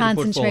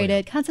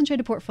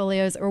concentrated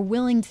portfolios, or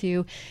willing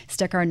to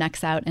stick our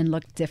necks out and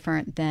look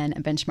different than a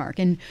benchmark.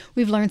 And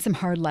we've learned some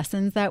hard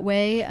lessons that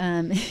way.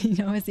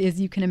 As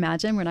you can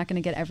imagine, we're not going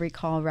to get every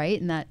call right,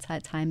 and that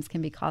at times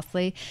can be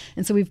costly.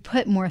 And so we've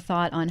put more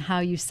thought on how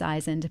you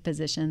size into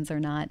positions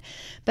or not.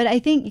 But I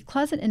think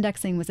closet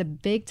indexing was a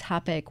big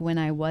topic when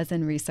I was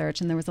in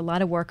research, and there was a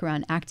lot of work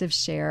around active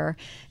share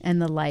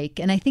and the like.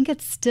 And I think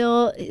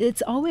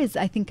it's always,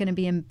 I think, going to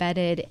be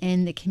embedded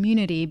in the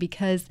community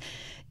because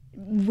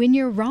when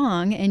you're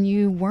wrong and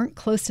you weren't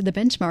close to the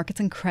benchmark, it's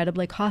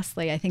incredibly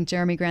costly. I think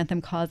Jeremy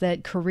Grantham calls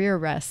it career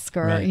risk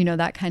or, right.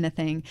 That kind of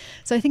thing.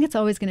 So I think it's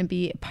always going to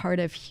be part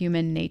of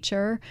human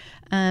nature.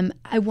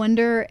 I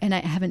wonder, and I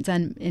haven't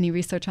done any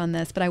research on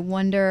this, but I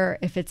wonder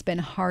if it's been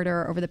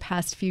harder over the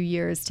past few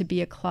years to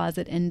be a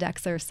closet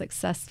indexer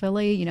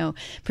successfully,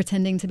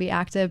 pretending to be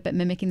active but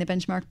mimicking the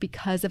benchmark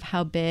because of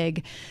how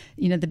big,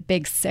 the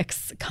big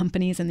 6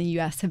 companies in the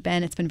U.S. have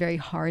been. It's been very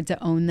hard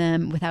to own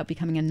them without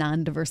becoming a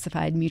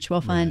non-diversified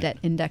mutual fund at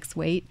index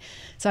weight.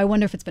 So I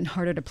wonder if it's been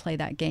harder to play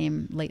that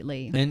game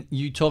lately. And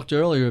you talked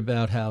earlier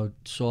about how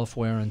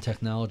software and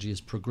technology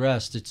has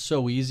progressed. It's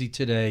so easy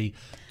today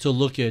to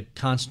look at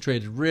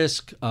concentrated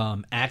risk,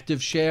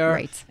 active share,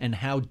 right, and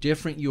how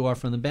different you are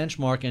from the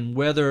benchmark and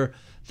whether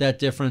that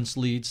difference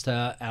leads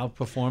to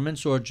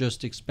outperformance or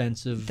just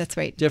expensive That's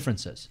right.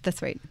 differences.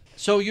 That's right.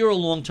 So you're a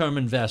long-term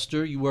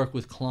investor. You work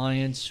with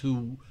clients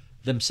who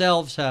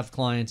themselves have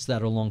clients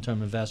that are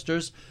long-term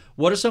investors.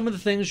 What are some of the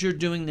things you're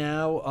doing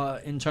now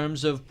in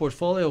terms of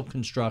portfolio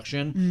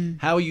construction?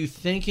 How are you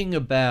thinking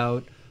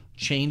about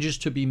changes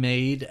to be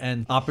made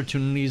and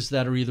opportunities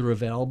that are either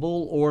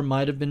available or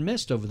might have been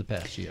missed over the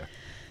past year?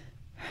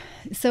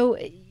 So,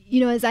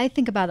 as I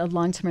think about a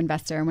long-term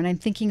investor, and when I'm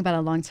thinking about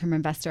a long-term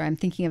investor, I'm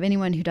thinking of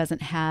anyone who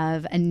doesn't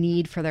have a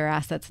need for their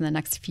assets in the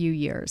next few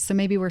years. So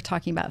maybe we're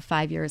talking about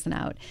 5 years and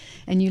out.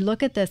 And you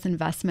look at this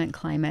investment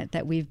climate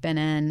that we've been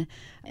in,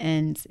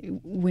 and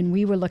when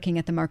we were looking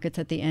at the markets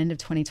at the end of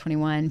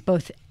 2021,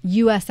 both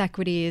U.S.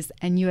 equities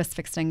and U.S.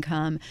 fixed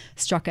income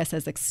struck us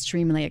as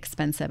extremely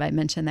expensive. I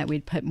mentioned that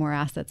we'd put more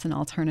assets in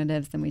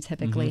alternatives than we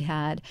typically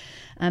had.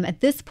 At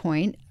this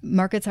point,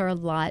 markets are a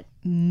lot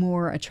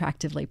more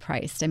attractively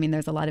priced. I mean,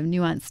 there's a lot of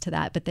nuance to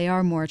that, but they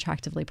are more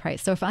attractively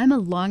priced. So if I'm a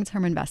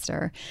long-term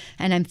investor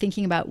and I'm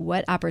thinking about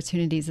what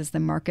opportunities is the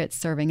market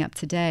serving up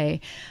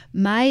today,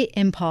 my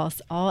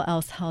impulse, all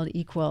else held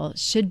equal,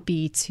 should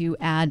be to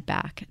add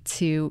back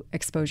to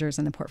exposures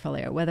in the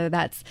portfolio, whether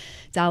that's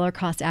dollar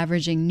cost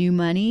averaging new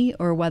money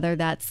or whether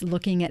that's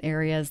looking at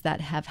areas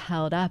that have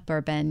held up or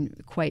been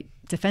quite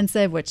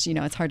defensive, which,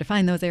 it's hard to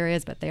find those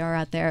areas, but they are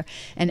out there,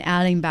 and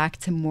adding back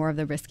to more of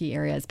the risky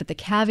areas. But the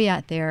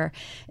caveat there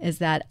is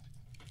that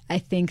I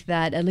think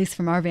that, at least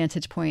from our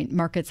vantage point,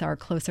 markets are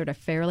closer to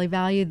fairly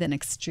valued than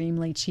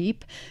extremely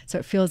cheap. So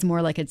it feels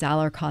more like a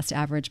dollar cost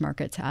average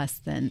market to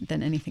us than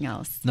anything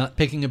else. Not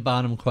picking a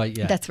bottom quite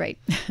yet. That's right.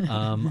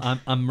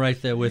 I'm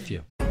right there with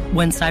you.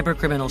 When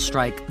cybercriminals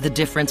strike, the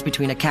difference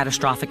between a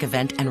catastrophic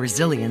event and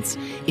resilience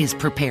is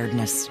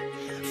preparedness.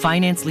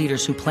 Finance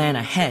leaders who plan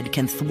ahead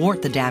can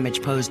thwart the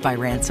damage posed by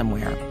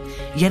ransomware.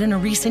 Yet in a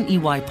recent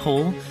EY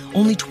poll,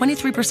 only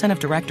 23% of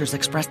directors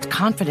expressed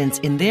confidence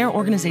in their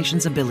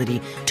organization's ability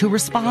to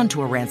respond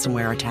to a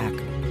ransomware attack.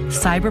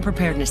 Cyber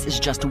preparedness is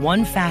just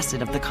one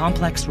facet of the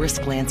complex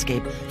risk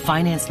landscape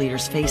finance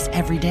leaders face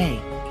every day.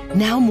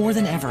 Now more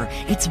than ever,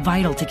 it's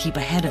vital to keep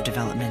ahead of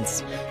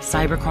developments.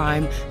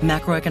 Cybercrime,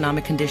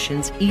 macroeconomic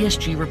conditions,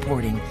 ESG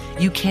reporting.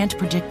 You can't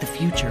predict the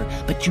future,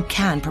 but you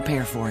can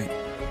prepare for it.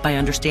 By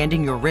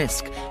understanding your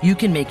risk, you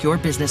can make your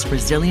business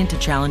resilient to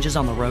challenges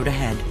on the road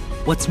ahead.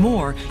 What's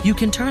more, you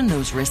can turn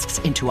those risks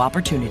into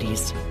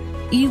opportunities.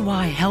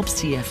 EY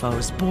helps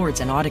CFOs, boards,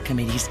 and audit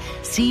committees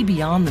see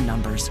beyond the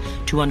numbers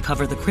to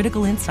uncover the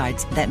critical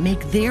insights that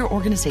make their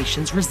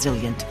organizations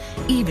resilient,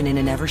 even in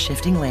an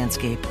ever-shifting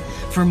landscape.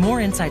 For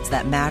more insights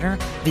that matter,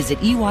 visit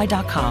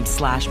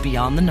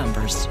ey.com/beyond the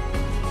numbers.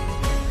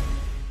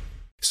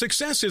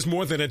 Success is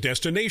more than a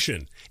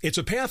destination. It's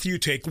a path you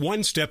take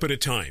one step at a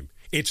time.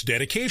 It's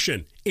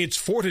dedication, it's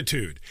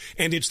fortitude,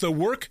 and it's the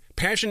work,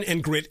 passion,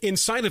 and grit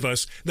inside of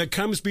us that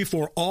comes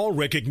before all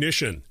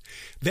recognition.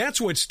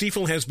 That's what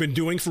Stifel has been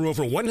doing for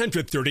over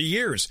 130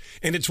 years,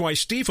 and it's why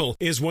Stifel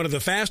is one of the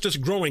fastest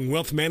growing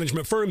wealth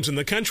management firms in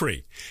the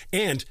country.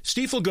 And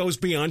Stifel goes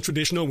beyond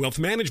traditional wealth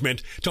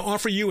management to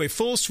offer you a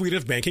full suite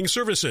of banking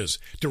services,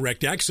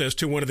 direct access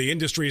to one of the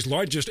industry's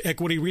largest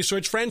equity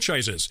research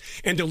franchises,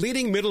 and a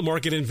leading middle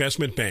market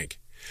investment bank.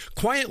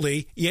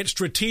 Quietly, yet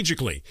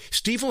strategically,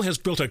 Stifel has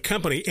built a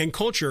company and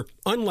culture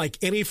unlike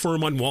any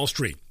firm on Wall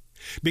Street.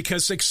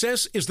 Because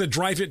success is the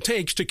drive it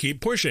takes to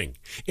keep pushing.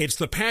 It's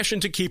the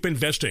passion to keep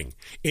investing.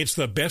 It's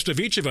the best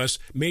of each of us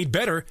made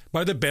better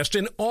by the best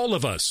in all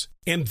of us.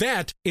 And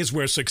that is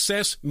where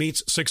success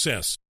meets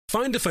success.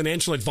 Find a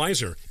financial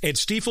advisor at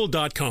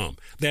Stifel.com.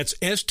 That's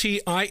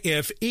STIFEL.com.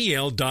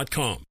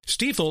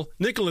 Stifel,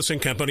 Nicholas &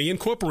 Company,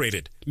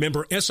 Incorporated.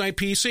 Member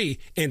SIPC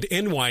and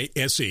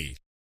NYSE.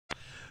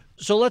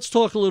 So let's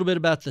talk a little bit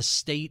about the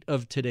state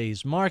of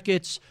today's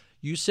markets.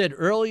 You said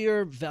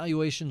earlier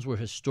valuations were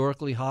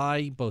historically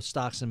high, both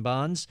stocks and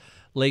bonds,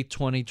 late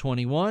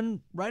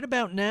 2021. Right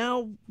about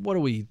now, what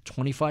are we,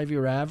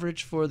 25-year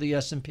average for the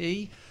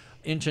S&P?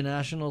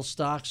 International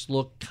stocks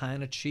look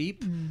kind of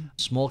cheap.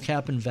 Small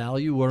cap and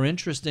value are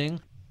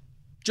interesting.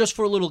 Just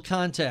for a little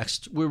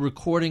context, we're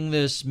recording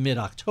this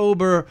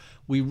mid-October.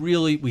 We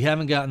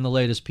haven't gotten the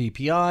latest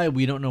PPI.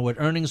 We don't know what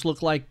earnings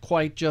look like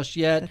quite just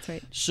yet. That's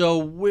right. So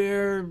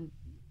we're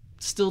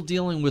still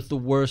dealing with the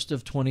worst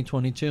of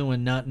 2022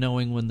 and not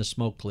knowing when the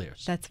smoke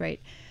clears. That's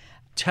right.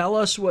 Tell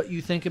us what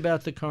you think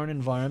about the current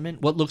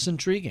environment. What looks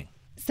intriguing?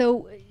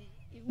 So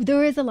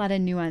there is a lot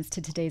of nuance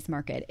to today's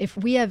market. If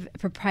we have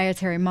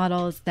proprietary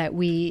models that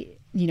we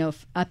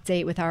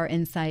update with our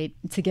insight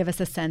to give us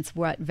a sense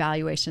what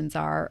valuations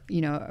are,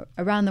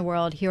 around the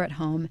world, here at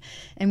home.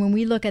 And when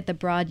we look at the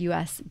broad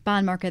U.S.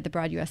 bond market, the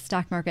broad U.S.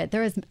 stock market,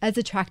 they're as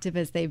attractive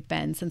as they've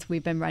been since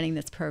we've been running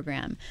this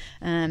program,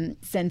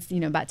 since,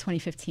 about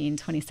 2015,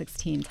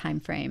 2016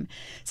 timeframe.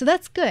 So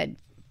that's good.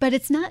 But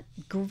it's not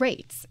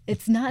great.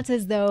 It's not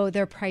as though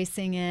they're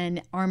pricing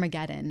in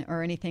Armageddon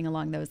or anything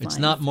along those lines. It's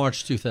not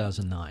March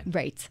 2009.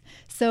 Right.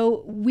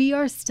 So we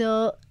are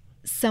still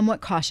somewhat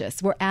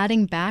cautious. We're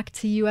adding back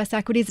to U.S.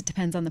 equities. It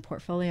depends on the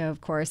portfolio, of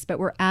course, but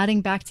we're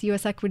adding back to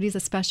U.S. equities,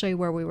 especially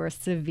where we were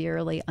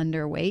severely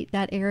underweight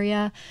that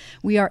area.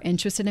 We are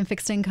interested in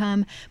fixed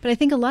income. But I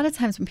think a lot of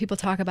times when people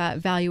talk about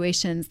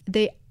valuations,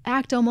 they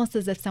act almost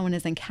as if someone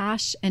is in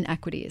cash and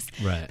equities.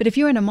 Right. But if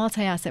you're in a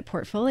multi-asset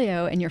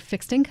portfolio and your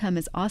fixed income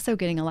is also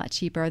getting a lot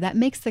cheaper, that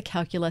makes the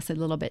calculus a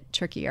little bit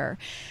trickier.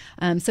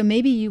 So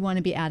maybe you want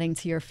to be adding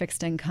to your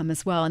fixed income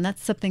as well. And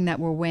that's something that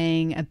we're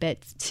weighing a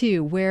bit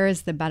too. Where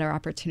is the better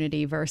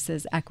opportunity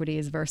versus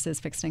equities versus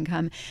fixed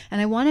income?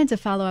 And I wanted to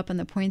follow up on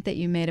the point that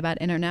you made about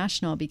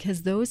international,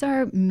 because those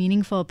are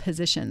meaningful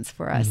positions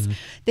for us. Mm-hmm.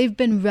 They've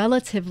been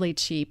relatively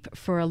cheap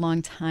for a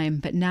long time,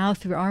 but now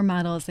through our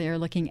models, they are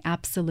looking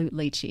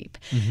absolutely cheap.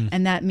 Mm-hmm.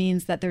 And that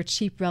means that they're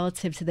cheap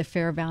relative to the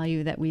fair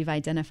value that we've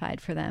identified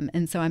for them.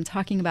 And so I'm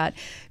talking about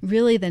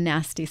really the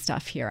nasty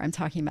stuff here. I'm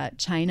talking about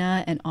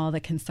China and all the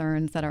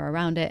concerns that are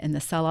around it and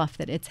the sell-off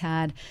that it's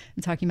had.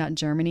 I'm talking about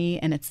Germany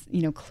and its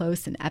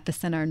close and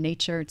epicenter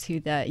nature to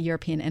the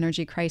European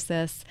energy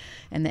crisis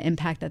and the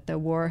impact that the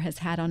war has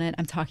had on it.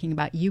 I'm talking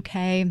about UK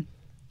and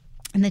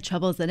the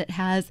troubles that it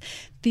has.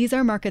 These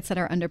are markets that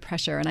are under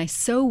pressure. And I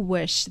so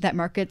wish that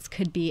markets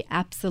could be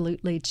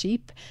absolutely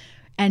cheap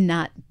and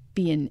not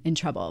be in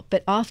trouble.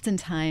 But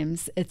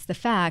oftentimes it's the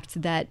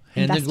fact that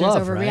investors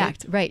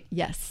overreact. Right?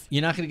 Yes.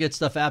 You're not going to get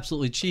stuff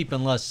absolutely cheap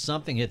unless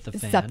something hit the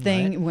fan.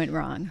 Something went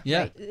wrong.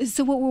 Yeah. Right?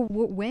 So what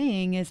we're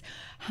weighing is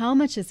how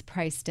much is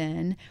priced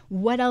in,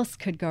 what else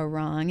could go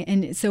wrong.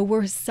 And so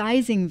we're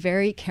sizing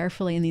very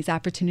carefully in these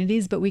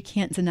opportunities, but we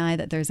can't deny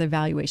that there's a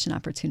valuation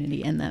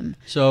opportunity in them.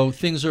 So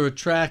things are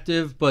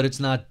attractive, but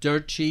it's not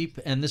dirt cheap.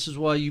 And this is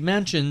why you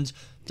mentioned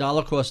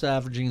dollar cost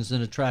averaging is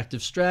an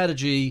attractive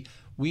strategy.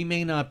 We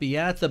may not be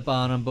at the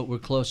bottom, but we're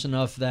close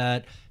enough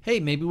that, hey,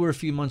 maybe we're a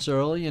few months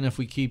early, and if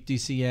we keep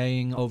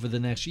DCAing over the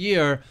next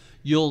year,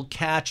 you'll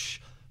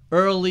catch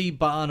early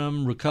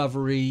bottom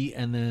recovery,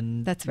 and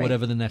then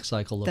whatever the next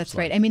cycle looks like. That's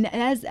right. I mean,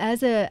 as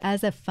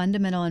a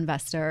fundamental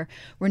investor,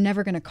 we're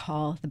never going to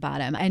call the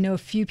bottom. I know a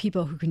few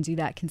people who can do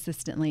that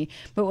consistently,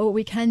 but what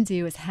we can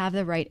do is have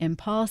the right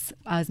impulse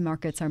as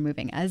markets are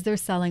moving. As they're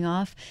selling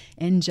off,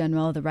 in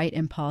general, the right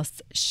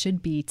impulse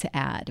should be to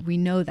add. We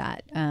know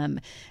that.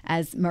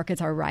 As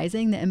markets are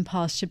rising, the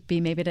impulse should be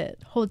maybe to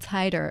hold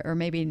tight or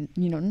maybe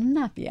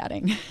not be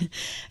adding.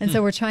 And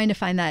so we're trying to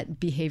find that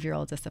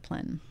behavioral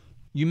discipline.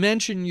 You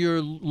mentioned you're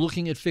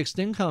looking at fixed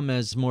income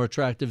as more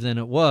attractive than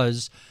it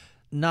was.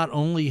 Not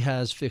only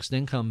has fixed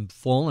income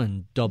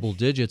fallen double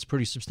digits,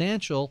 pretty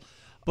substantial,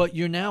 but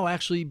you're now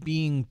actually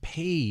being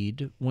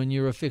paid when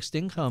you're a fixed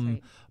income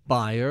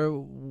buyer.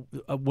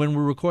 When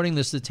we're recording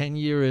this, the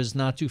 10-year is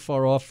not too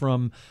far off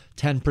from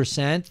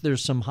 10%.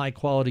 There's some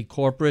high-quality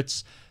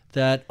corporates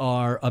that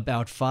are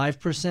about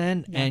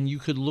 5%, and you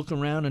could look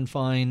around and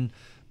find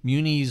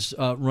munis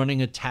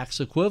running a tax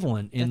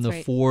equivalent in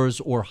the fours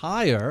or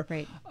higher.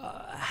 Right.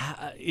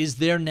 Is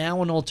there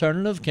now an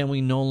alternative? Can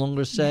we no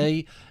longer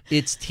say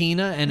it's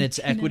Tina and it's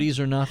equities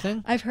or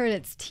nothing? I've heard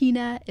it's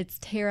Tina, it's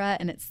Tara,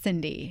 and it's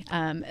Cindy.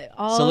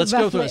 So let's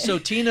go through it. So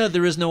Tina,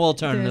 there is no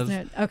alternative.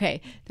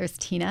 There's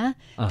Tina,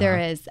 there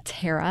is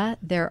Tara,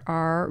 there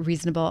are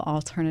reasonable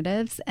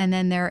alternatives, and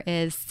then there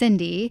is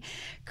Cindy.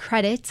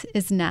 Credit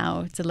is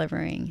now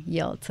delivering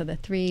yield to the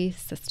three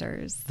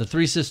sisters. The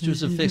three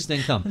sisters of fixed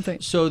income.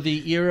 So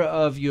the era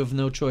of you have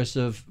no choice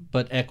of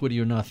but equity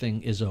or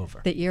nothing is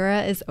over. The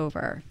era is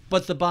over.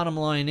 But the bottom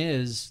line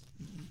is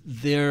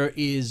there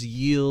is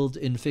yield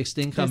in fixed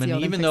income.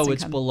 And even though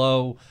it's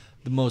below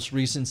the most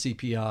recent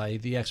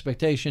CPI, the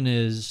expectation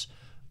is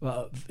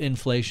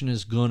inflation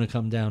is going to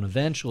come down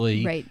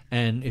eventually. Right.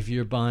 And if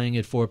you're buying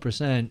at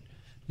 4%,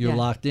 you're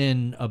locked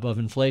in above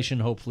inflation,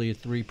 hopefully at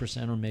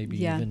 3% or maybe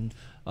even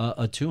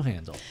a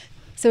two-handle.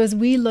 So as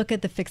we look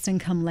at the fixed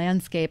income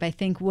landscape, I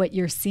think what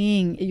you're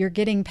seeing, you're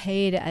getting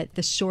paid at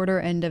the shorter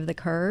end of the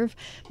curve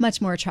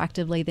much more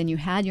attractively than you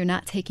had. You're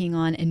not taking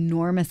on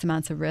enormous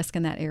amounts of risk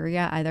in that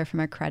area, either from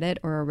a credit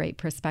or a rate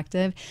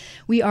perspective.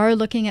 We are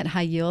looking at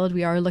high yield.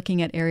 We are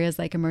looking at areas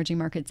like emerging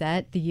market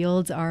debt. The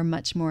yields are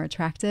much more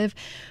attractive.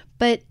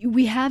 But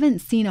we haven't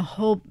seen a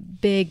whole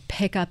big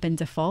pickup in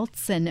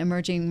defaults, and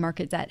emerging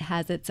market debt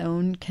has its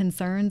own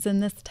concerns in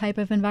this type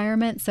of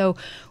environment. So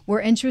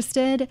we're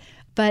interested.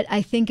 But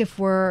I think if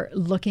we're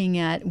looking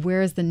at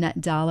where is the net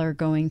dollar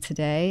going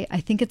today,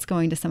 I think it's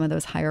going to some of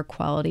those higher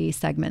quality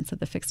segments of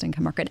the fixed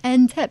income market.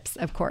 And tips,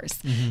 of course.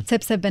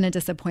 Tips have been a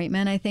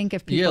disappointment, I think,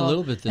 if people... Yeah, a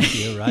little bit this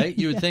year, right?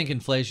 You would think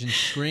inflation's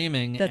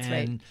screaming. That's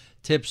and right.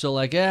 Tips are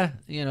like, they're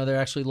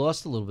actually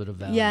lost a little bit of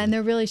value. Yeah, and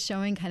they're really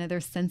showing kind of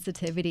their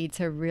sensitivity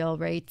to real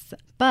rates.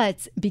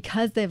 But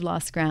because they've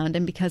lost ground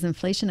and because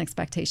inflation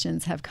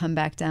expectations have come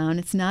back down,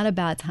 it's not a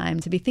bad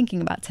time to be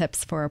thinking about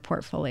tips for a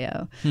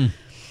portfolio.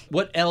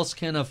 What else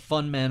can a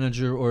fund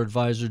manager or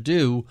advisor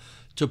do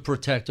to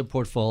protect a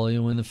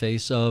portfolio in the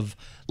face of,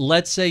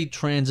 let's say,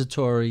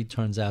 transitory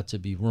turns out to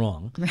be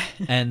wrong,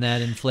 and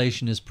that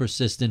inflation is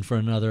persistent for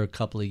another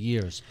couple of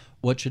years?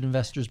 What should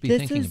investors be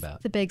thinking about? This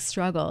is the big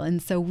struggle.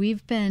 And so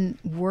we've been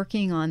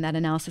working on that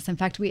analysis. In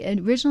fact, we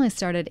originally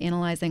started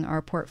analyzing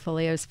our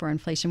portfolios for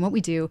inflation. What we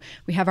do,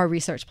 we have our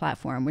research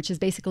platform, which is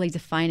basically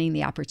defining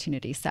the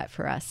opportunity set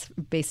for us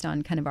based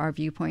on kind of our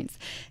viewpoints.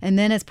 And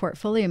then as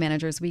portfolio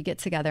managers, we get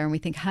together and we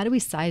think, how do we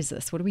size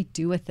this? What do we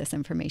do with this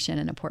information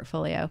in a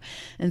portfolio?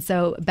 And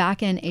so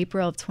back in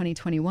April of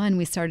 2021,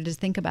 we started to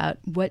think about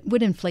what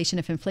would inflation,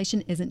 if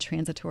inflation isn't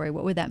transitory,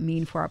 what would that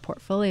mean for our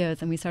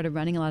portfolios? And we started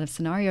running a lot of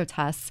scenario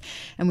tests.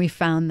 And we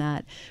found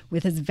that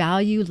with this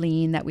value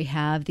lean that we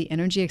have, the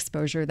energy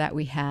exposure that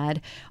we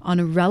had, on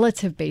a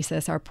relative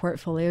basis, our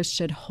portfolios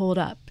should hold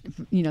up,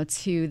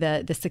 to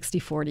the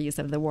 60-40s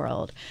of the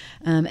world.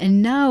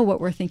 And now what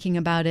we're thinking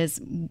about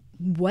is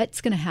what's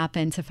going to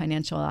happen to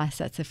financial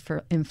assets if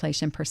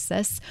inflation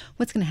persists?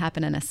 What's going to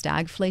happen in a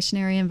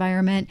stagflationary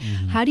environment?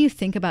 How do you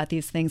think about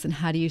these things and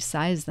how do you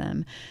size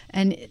them?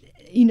 And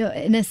in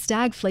a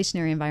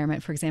stagflationary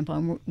environment, for example,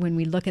 and when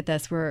we look at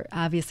this, we're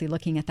obviously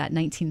looking at that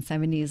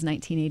 1970s,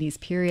 1980s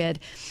period.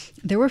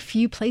 There were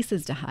few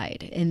places to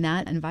hide in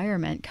that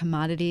environment,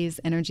 commodities,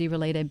 energy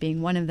related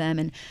being one of them.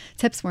 And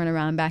tips weren't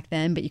around back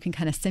then, but you can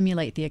kind of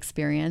simulate the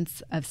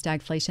experience of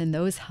stagflation.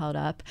 Those held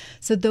up.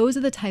 So those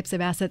are the types of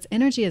assets.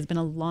 Energy has been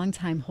a long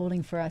time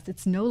holding for us.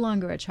 It's no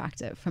longer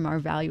attractive from our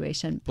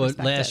valuation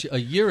perspective. But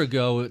a year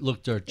ago, it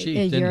looked dirt cheap,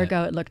 didn't it? A year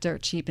ago, it looked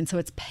dirt cheap. And so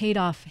it's paid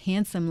off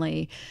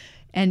handsomely.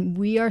 And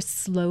we are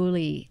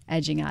slowly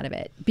edging out of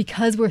it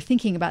because we're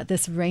thinking about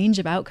this range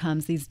of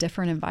outcomes, these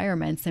different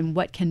environments, and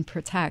what can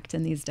protect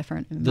in these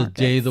different markets. The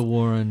day the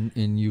war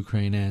in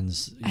Ukraine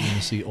ends, you're going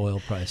to see oil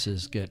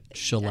prices get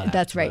shellacked.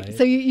 That's right.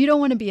 So you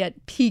don't want to be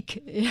at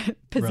peak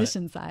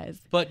position size.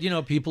 But,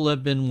 people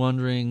have been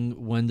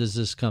wondering, when does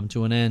this come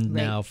to an end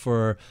now?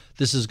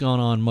 This has gone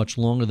on much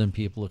longer than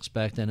people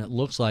expect, and it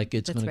looks like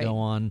it's going to go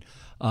on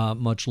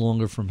much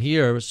longer from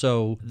here.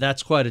 So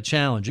that's quite a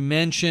challenge. You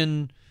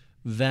mentioned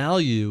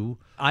value.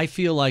 I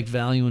feel like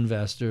value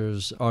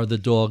investors are the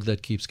dog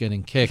that keeps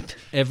getting kicked.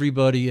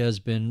 Everybody has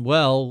been,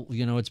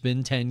 it's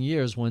been 10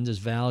 years. When does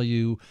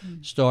value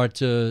start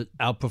to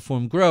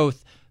outperform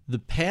growth? The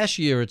past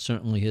year, it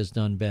certainly has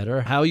done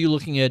better. How are you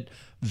looking at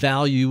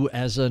value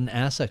as an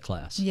asset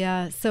class?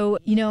 Yeah. So,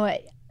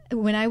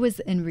 when I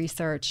was in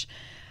research,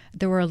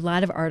 there were a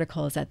lot of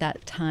articles at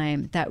that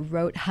time that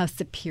wrote how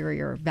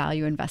superior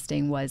value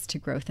investing was to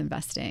growth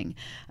investing,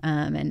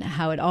 and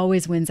how it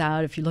always wins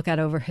out. If you look at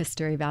over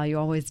history, value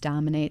always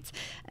dominates.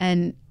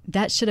 And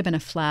that should have been a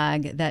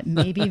flag that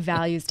maybe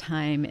value's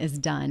time is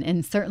done.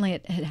 And certainly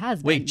it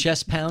has been. Wait,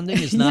 chest pounding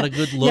is not a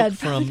good look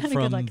from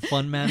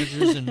fund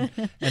managers and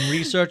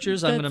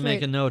researchers? I'm going to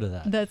make a note of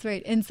that. That's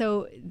right. And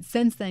so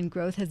since then,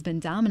 growth has been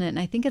dominant. And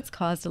I think it's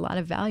caused a lot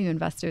of value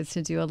investors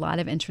to do a lot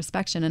of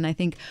introspection. And I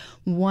think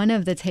one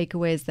of the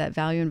takeaways that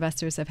value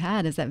investors have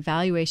had is that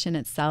valuation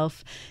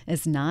itself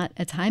is not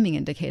a timing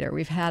indicator.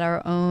 We've had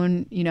our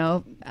own,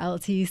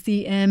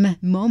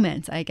 LTCM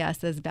moment, I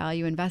guess, as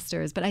value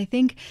investors. But I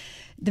think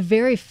the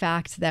very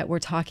fact that we're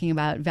talking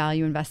about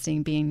value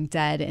investing being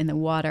dead in the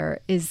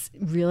water is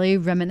really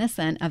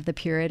reminiscent of the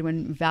period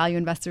when value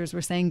investors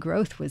were saying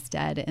growth was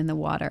dead in the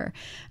water.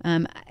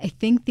 I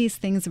think these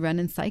things run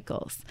in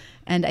cycles.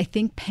 And I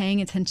think paying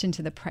attention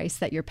to the price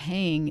that you're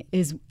paying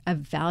is a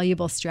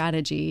valuable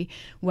strategy,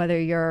 whether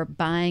you're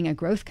buying a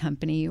growth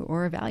company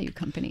or a value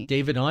company.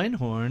 David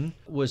Einhorn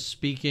was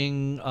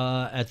speaking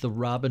at the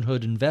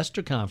Robinhood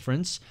Investor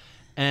Conference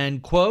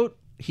and, quote,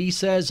 he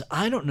says,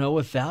 I don't know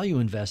if value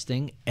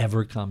investing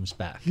ever comes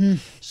back.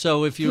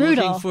 So if you're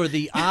looking for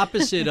the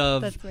opposite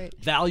of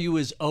value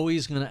is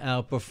always going to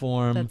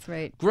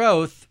outperform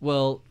growth,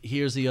 well,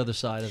 here's the other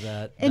side of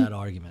that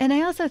argument. And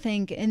I also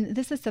think, and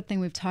this is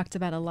something we've talked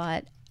about a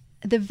lot,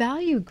 the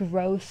value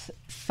growth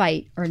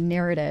fight or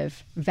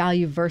narrative,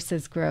 value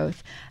versus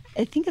growth,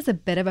 I think is a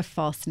bit of a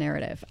false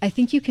narrative. I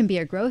think you can be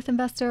a growth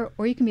investor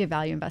or you can be a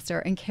value investor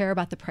and care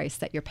about the price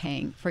that you're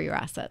paying for your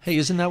assets. Hey,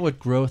 isn't that what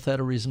growth at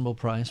a reasonable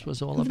price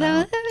was all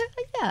about?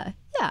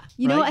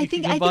 Yeah. I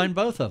think you combine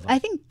both of them. I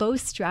think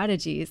both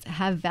strategies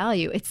have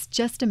value. It's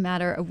just a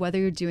matter of whether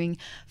you're doing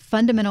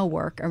fundamental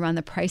work around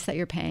the price that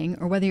you're paying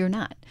or whether you're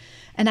not.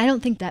 And I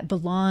don't think that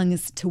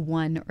belongs to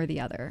one or the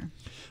other.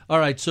 All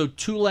right. So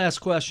 2 last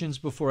questions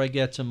before I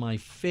get to my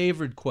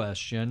favorite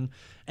question.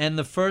 And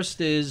the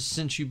first is,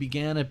 since you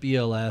began at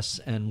BLS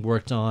and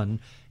worked on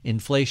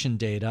inflation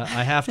data,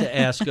 I have to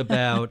ask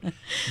about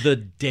the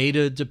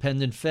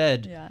data-dependent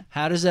Fed. Yeah.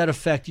 How does that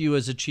affect you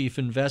as a chief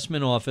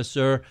investment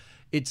officer?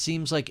 It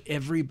seems like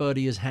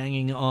everybody is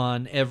hanging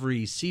on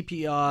every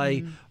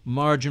CPI,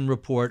 margin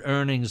report,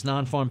 earnings,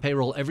 non-farm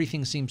payroll.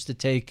 Everything seems to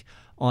take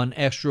on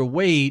extra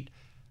weight.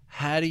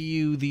 How do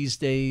you these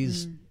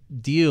days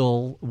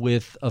deal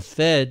with a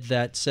Fed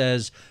that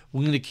says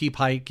we're going to keep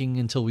hiking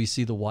until we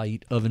see the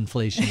white of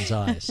inflation's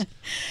eyes?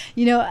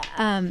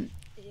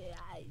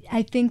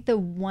 I think the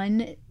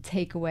one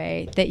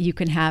takeaway that you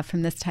can have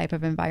from this type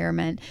of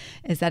environment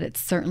is that it's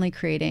certainly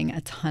creating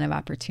a ton of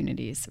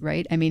opportunities,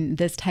 right? I mean,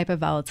 this type of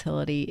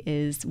volatility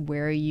is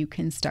where you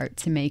can start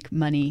to make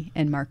money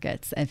in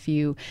markets if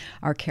you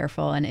are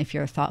careful and if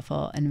you're a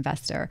thoughtful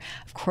investor.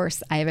 Of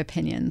course, I have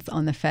opinions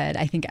on the Fed.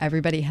 I think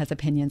everybody has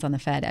opinions on the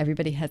Fed.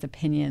 Everybody has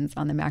opinions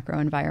on the macro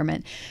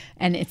environment.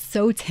 And it's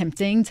so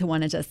tempting to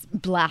want to just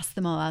blast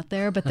them all out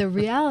there. But the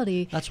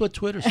reality... That's what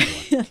Twitter's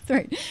for. That's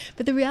right.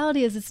 But the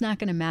reality is it's not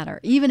going to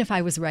matter. Even if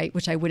I was right,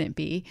 which I wouldn't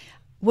be,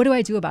 what do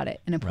I do about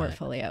it in a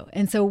portfolio? Right.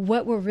 And so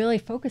what we're really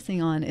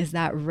focusing on is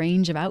that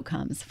range of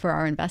outcomes for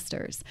our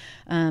investors,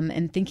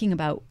 and thinking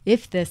about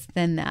if this,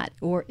 then that,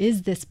 or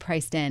is this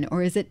priced in,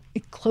 or is it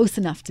close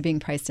enough to being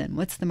priced in?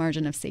 What's the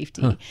margin of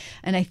safety?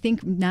 And I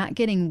think not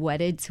getting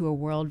wedded to a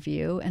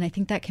worldview, and I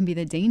think that can be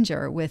the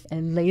danger with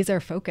a laser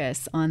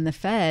focus on the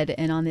Fed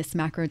and on this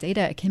macro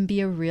data. It can be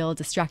a real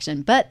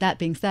distraction. But that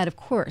being said, of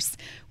course,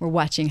 we're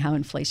watching how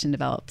inflation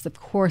develops. Of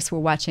course, we're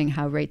watching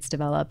how rates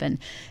develop and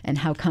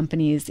how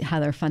companies, how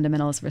their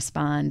fundamentals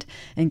respond,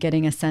 and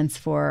getting a sense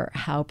for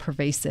how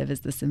pervasive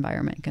is this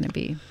environment going to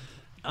be.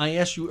 I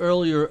asked you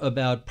earlier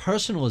about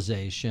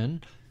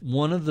personalization.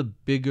 One of the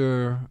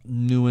bigger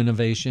new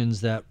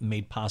innovations that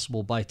made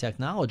possible by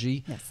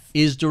technology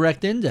is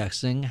direct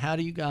indexing. How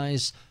do you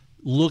guys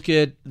look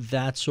at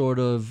that sort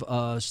of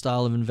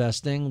style of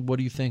investing? What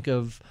do you think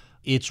of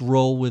its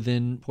role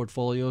within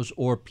portfolios,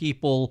 or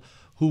people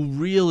who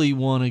really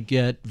want to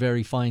get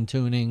very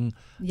fine-tuning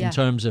in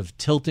terms of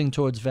tilting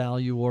towards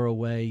value or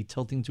away,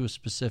 tilting to a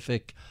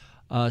specific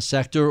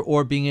sector,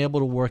 or being able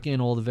to work in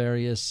all the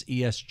various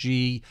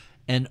ESG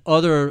and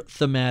other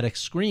thematic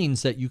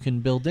screens that you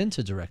can build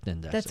into direct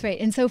indexing? That's right.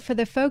 And so for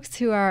the folks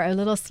who are a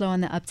little slow on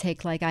the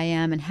uptake like I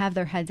am and have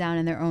their head down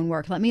in their own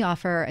work, let me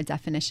offer a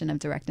definition of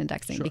direct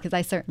indexing because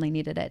I certainly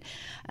needed it.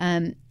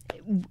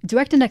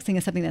 Direct indexing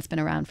is something that's been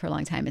around for a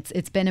long time.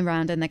 It's been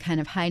around in the kind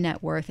of high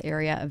net worth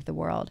area of the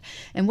world.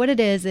 And what it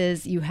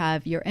is you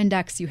have your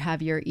index, you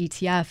have your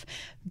ETF,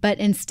 but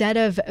instead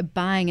of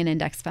buying an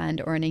index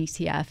fund or an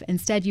ETF,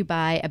 instead you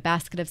buy a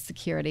basket of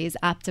securities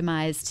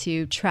optimized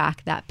to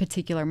track that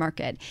particular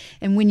market.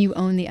 And when you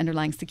own the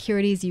underlying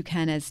securities, you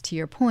can, as to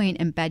your point,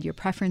 embed your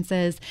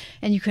preferences,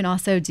 and you can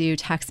also do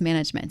tax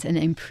management and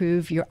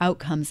improve your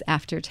outcomes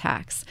after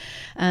tax.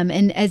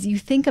 And as you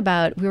think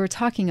about, we were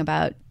talking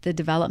about the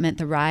development,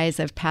 the rise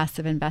of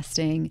passive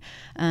investing.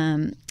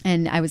 And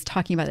I was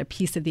talking about a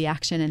piece of the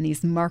action and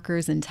these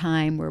markers in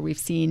time where we've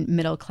seen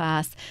middle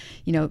class,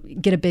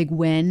 get a big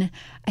win.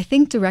 I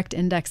think direct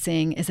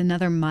indexing is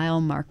another mile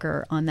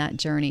marker on that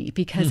journey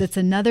because it's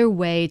another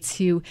way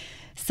to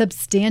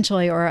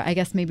substantially, or I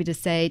guess maybe to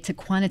say to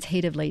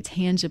quantitatively,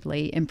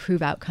 tangibly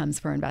improve outcomes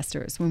for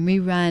investors. When we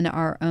run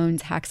our own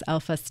tax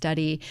alpha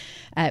study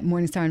at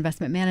Morningstar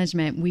Investment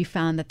Management, we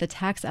found that the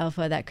tax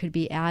alpha that could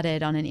be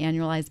added on an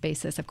annualized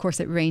basis, of course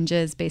it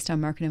ranges based on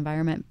market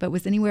environment, but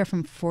was anywhere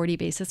from 40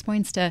 basis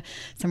points to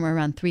somewhere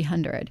around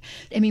 300.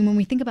 I mean, when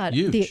we think about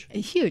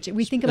huge,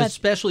 we think about,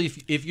 especially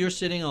if you're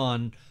sitting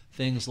on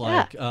things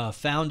like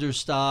founder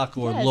stock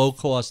or low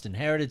cost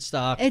inherited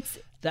stock.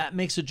 That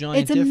makes a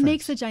giant difference. It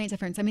makes a giant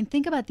difference. I mean,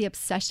 think about the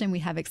obsession we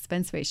have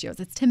expense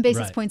ratios. It's 10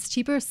 basis points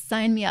cheaper.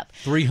 Sign me up.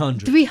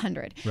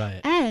 300.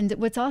 Right. And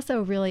what's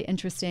also really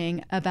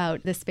interesting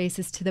about this space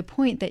is, to the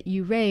point that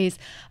you raise,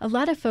 a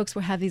lot of folks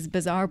will have these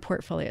bizarre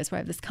portfolios where I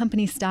have this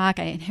company stock.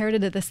 I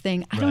inherited this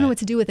thing. I don't know what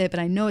to do with it, but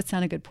I know it's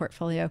not a good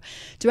portfolio.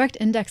 Direct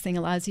indexing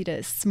allows you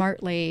to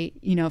smartly,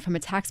 from a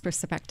tax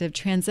perspective,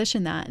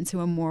 transition that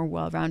into a more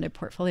well-rounded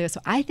portfolio. So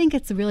I think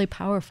it's really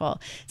powerful.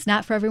 It's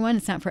not for everyone.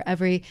 It's not for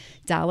every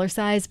dollar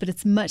size, but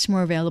it's much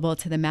more available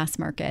to the mass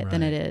market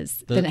than it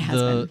has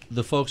been.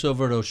 The folks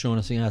over at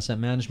O'Shaughnessy Asset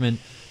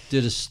Management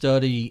did a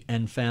study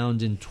and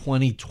found in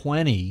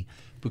 2020,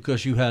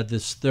 because you had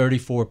this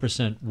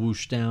 34%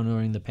 whoosh down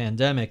during the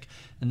pandemic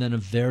and then a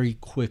very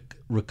quick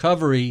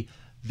recovery,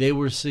 they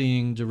were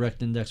seeing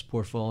direct index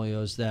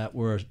portfolios that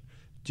were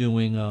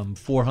doing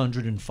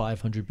 400 and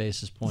 500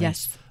 basis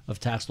points of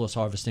tax loss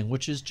harvesting,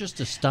 which is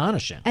just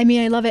astonishing. I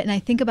mean, I love it. And I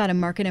think about a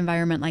market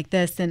environment like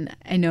this, and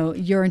I know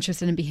you're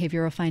interested in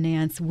behavioral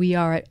finance. We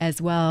are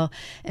as well.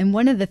 And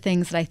one of the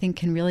things that I think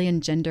can really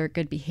engender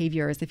good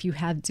behavior is if you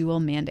have dual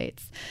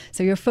mandates.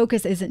 So your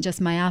focus isn't just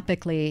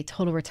myopically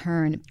total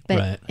return,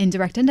 but in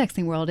direct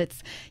indexing world,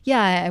 it's,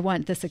 I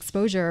want this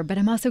exposure, but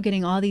I'm also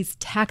getting all these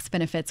tax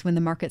benefits when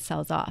the market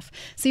sells off.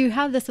 So you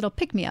have this little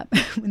pick me up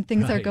when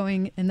things are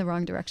going in the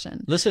wrong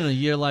direction. Listen, a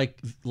year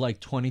like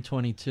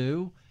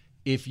 2022,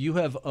 if you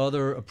have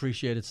other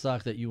appreciated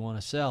stock that you want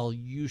to sell,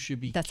 you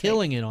should be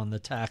killing it on the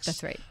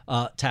tax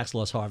tax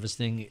loss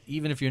harvesting,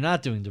 even if you're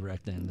not doing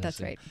direct indexing. That's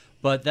right.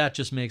 But that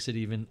just makes it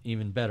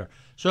even better.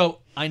 So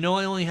I know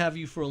I only have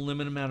you for a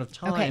limited amount of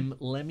time. Okay.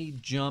 Let me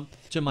jump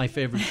to my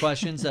favorite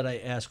questions that I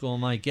ask all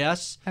my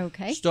guests.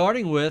 Okay.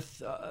 Starting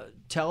with,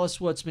 tell us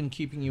what's been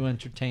keeping you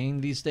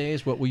entertained these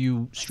days. What were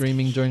you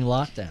streaming during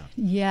lockdown?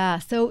 Yeah.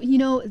 So,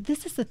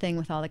 this is the thing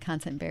with all the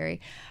content,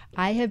 Barry.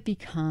 I have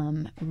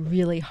become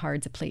really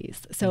hard to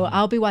please. So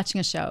I'll be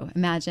watching a show,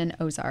 imagine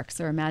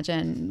Ozarks or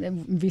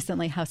imagine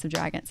recently House of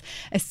Dragons.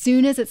 As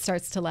soon as it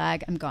starts to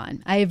lag, I'm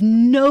gone. I have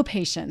no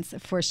patience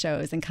for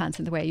shows and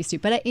content the way I used to.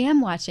 But I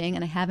am watching,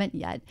 and I haven't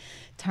yet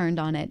turned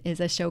on it, is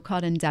a show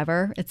called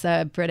Endeavour. It's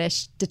a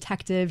British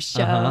detective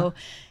show.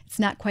 It's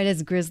not quite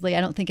as grisly.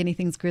 I don't think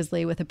anything's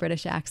grisly with a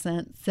British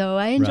accent. So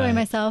I enjoy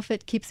myself.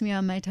 It keeps me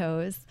on my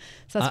toes.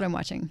 So that's what I'm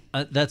watching.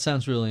 That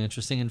sounds really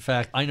interesting. In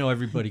fact, I know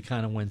everybody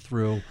kind of went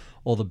through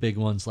all the big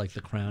ones like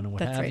The Crown and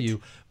what have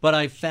you. But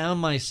I found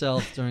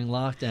myself during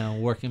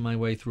lockdown working my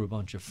way through a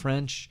bunch of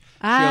French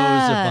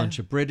shows, a bunch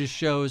of British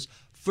shows.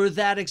 For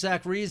that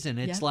exact reason.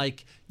 It's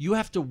like you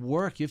have to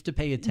work. You have to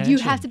pay attention. You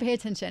have to pay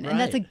attention. And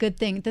that's a good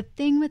thing. The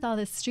thing with all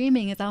this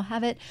streaming is I'll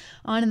have it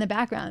on in the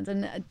background.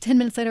 And 10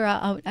 minutes later,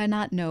 I'll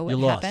not know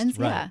what happens.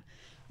 Right.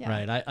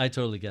 Right. I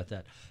totally get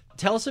that.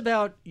 Tell us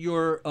about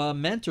your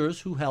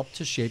mentors who helped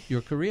to shape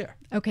your career.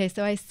 Okay.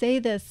 So I say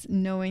this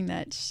knowing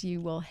that she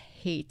will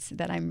hate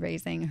that I'm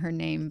raising her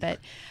name, but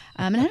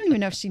and I don't even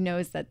know if she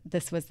knows that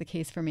this was the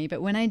case for me.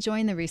 But when I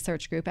joined the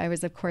research group, I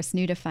was of course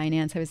new to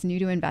finance. I was new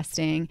to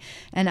investing,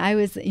 and I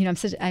was,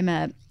 I'm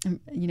a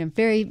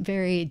very,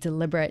 very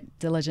deliberate,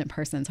 diligent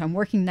person. So I'm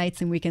working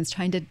nights and weekends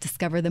trying to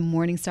discover the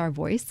Morningstar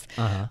voice,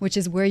 which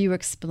is where you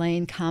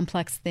explain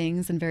complex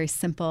things in very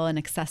simple and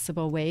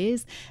accessible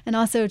ways, and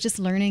also just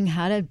learning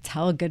how to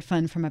tell a good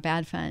fund from a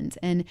bad fund.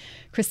 And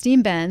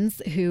Christine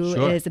Benz, who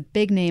is a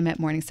big name at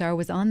Morningstar,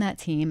 was on that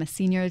team, a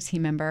senior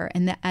team member,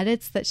 and the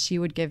edits that she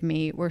would give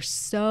me were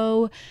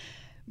so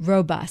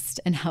robust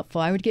and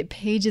helpful. I would get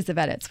pages of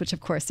edits, which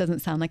of course doesn't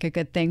sound like a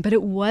good thing, but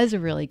it was a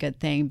really good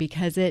thing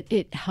because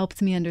it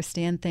helped me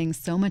understand things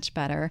so much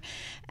better.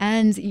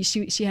 And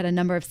she had a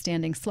number of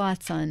standing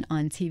slots on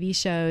TV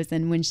shows,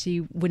 and when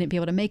she wouldn't be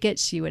able to make it,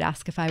 she would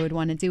ask if I would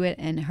want to do it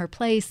in her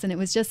place. And it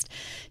was just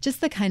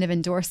the kind of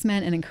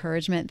endorsement and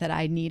encouragement that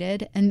I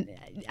needed. And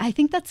I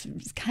think that's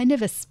kind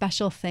of a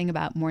special thing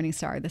about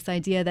Morningstar, this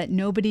idea that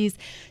nobody's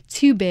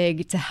too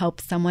big to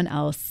help someone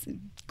else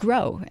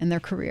grow in their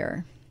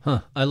career.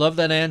 I love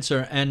that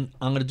answer, and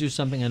I'm going to do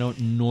something I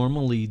don't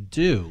normally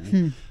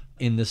do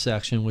in this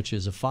section, which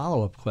is a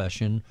follow-up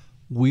question.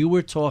 We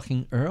were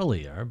talking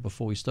earlier,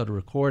 before we started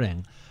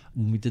recording,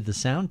 when we did the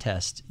sound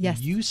test,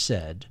 you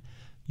said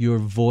your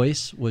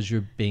voice was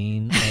your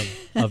bane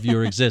of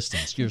your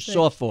existence, your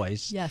soft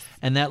voice,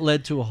 and that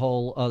led to a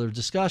whole other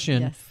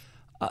discussion.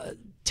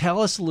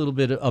 Tell us a little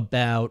bit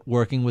about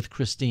working with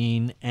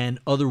Christine and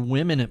other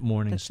women at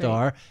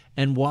Morningstar,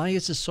 and why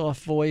is a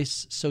soft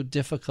voice so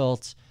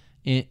difficult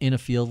in a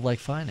field like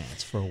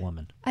finance for a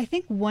woman? I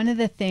think one of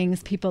the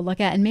things people look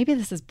at, and maybe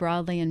this is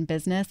broadly in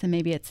business and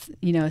maybe it's,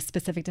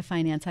 specific to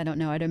finance, I don't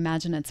know, I'd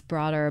imagine it's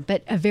broader,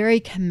 but a very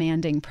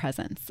commanding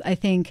presence. I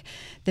think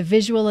the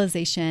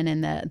visualization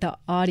and the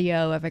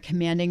audio of a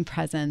commanding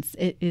presence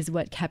is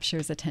what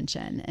captures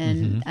attention.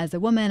 And as a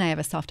woman, I have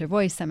a softer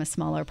voice, I'm a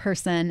smaller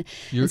person.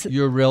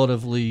 You're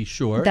relatively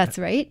short. That's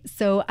right.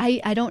 So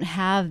I don't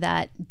have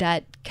that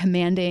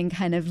commanding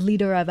kind of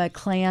leader of a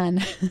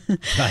clan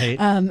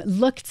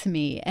look to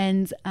me.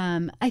 And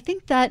I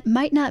think that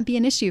might not be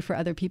an issue for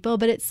other people,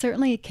 but it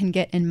certainly can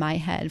get in my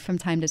head from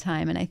time to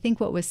time. And I think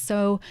what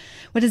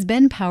has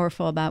been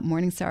powerful about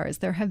Morningstar is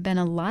there have been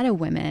a lot of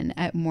women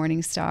at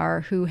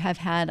Morningstar who have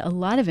had a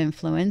lot of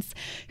influence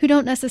who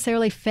don't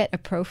necessarily fit a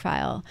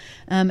profile.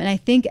 And I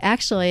think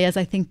actually, as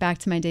I think back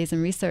to my days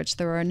in research,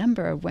 there were a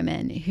number of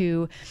women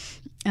who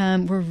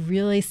were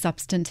really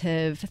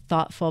substantive,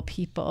 thoughtful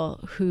people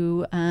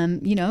who,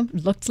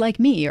 looked like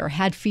me or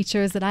had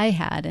features that I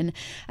had. And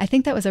I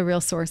think that was a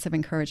real source of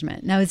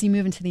encouragement. Now, as you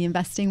move into the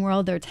investing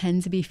world, there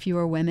tend to be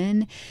fewer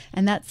women.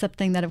 And that's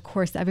something that, of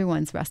course,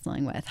 everyone's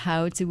wrestling with.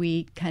 How do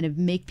we kind of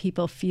make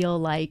people feel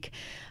like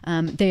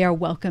they are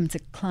welcome to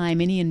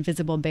climb any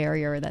invisible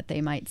barrier that they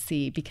might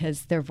see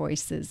because their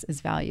voice is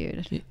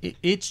valued?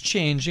 It's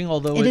changing,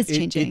 although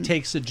it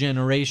takes a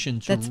generation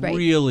to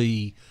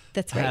really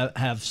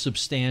have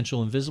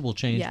substantial and visible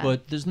change.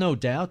 But there's no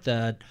doubt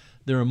that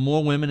there are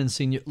more women in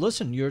senior.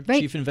 Listen, you're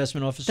chief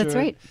investment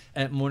officer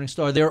at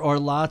Morningstar. There are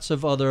lots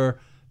of other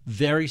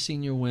very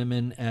senior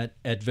women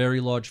at very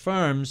large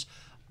firms.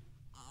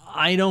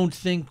 I don't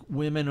think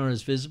women are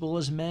as visible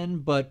as men,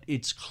 but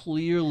it's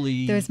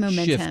clearly there's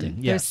momentum. Shifting.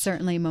 Yes. There's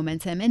certainly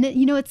momentum. And,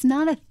 it's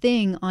not a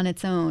thing on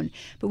its own,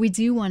 but we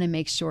do want to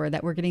make sure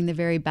that we're getting the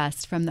very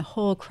best from the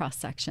whole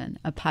cross-section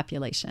of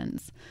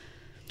populations.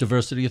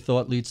 Diversity of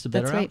thought leads to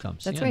better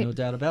outcomes. That's right. No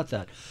doubt about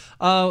that.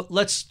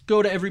 Let's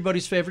go to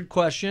everybody's favorite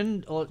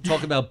question.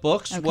 Talk about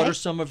books. Okay. What are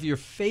some of your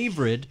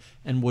favorite,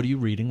 and what are you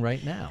reading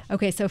right now?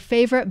 Okay, so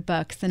favorite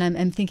books, and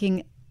I'm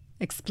thinking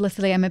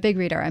explicitly, I'm a big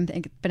reader,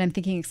 but I'm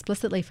thinking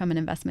explicitly from an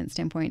investment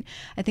standpoint.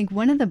 I think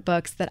one of the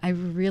books that I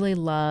really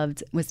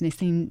loved was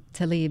Nassim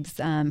Taleb's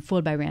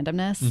Fooled by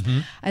Randomness. Mm-hmm.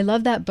 I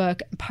love that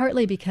book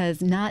partly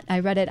because I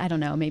read it, I don't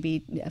know,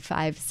 maybe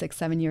 5, 6,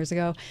 7 years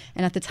ago.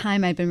 And at the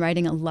time, I'd been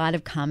writing a lot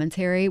of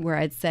commentary where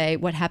I'd say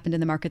what happened in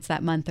the markets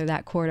that month or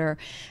that quarter.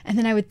 And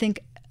then I would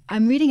think,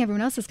 I'm reading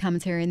everyone else's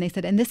commentary, and they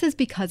said, and this is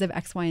because of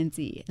X, Y, and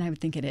Z. And I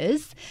would think it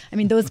is. I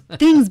mean, those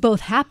things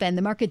both happened.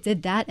 The market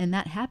did that, and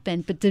that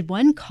happened. But did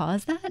one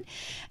cause that?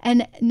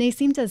 And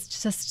Nassim does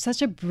just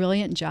such a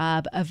brilliant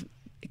job of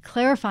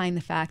clarifying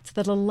the fact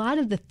that a lot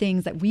of the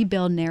things that we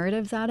build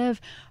narratives out of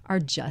are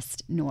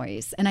just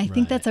noise. And I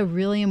think that's a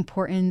really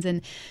important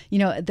and,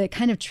 the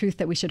kind of truth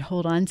that we should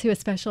hold on to,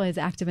 especially as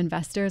active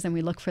investors, and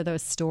we look for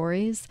those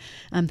stories,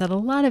 that a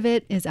lot of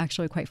it is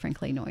actually, quite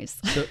frankly,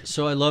 noise.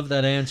 So I love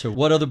that answer.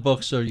 What other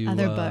books are you?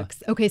 Other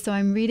books. Okay, so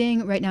I'm reading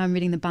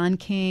The Bond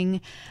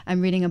King.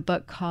 I'm reading a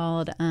book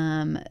called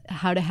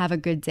How to Have a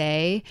Good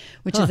Day,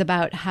 which is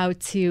about how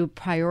to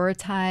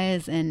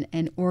prioritize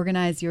and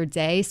organize your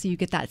day so you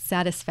get that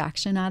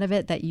satisfaction out of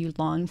it that you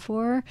long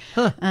for.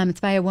 It's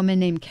by a woman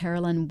named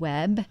Carolyn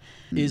Webb.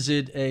 Is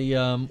it a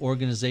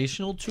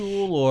organizational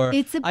tool, or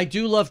I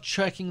do love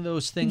checking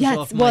those things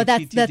off my well,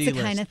 that's TTD the list.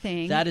 kind of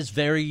thing. That is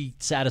very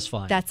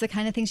satisfying. That's the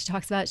kind of thing she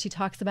talks about. She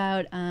talks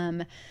about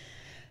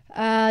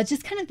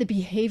just kind of the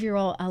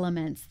behavioral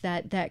elements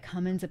that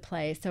come into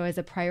play. So as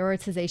a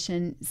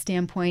prioritization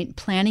standpoint,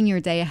 planning your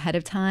day ahead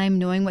of time,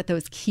 knowing what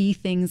those key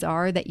things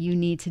are that you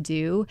need to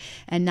do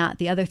and not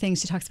the other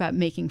things. She talks about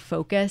making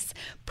focus,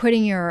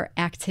 putting your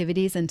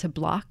activities into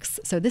blocks.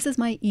 So this is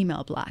my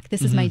email block.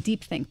 This is my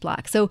deep think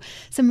block. So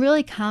some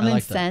really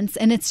common sense.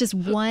 And it's just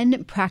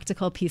one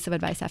practical piece of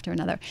advice after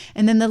another.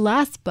 And then the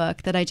last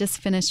book that I just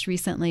finished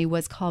recently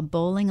was called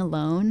Bowling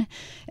Alone.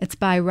 It's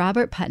by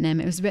Robert Putnam.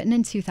 It was written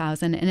in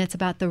 2000, and it's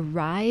about the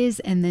rise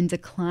and then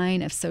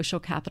decline of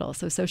social capital.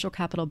 So social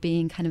capital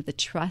being kind of the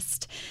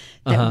trust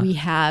that we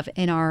have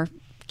in our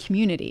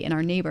community and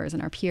our neighbors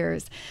and our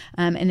peers.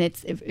 And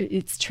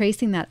it's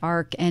tracing that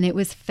arc. And it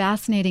was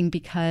fascinating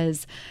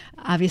because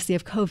obviously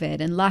of COVID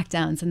and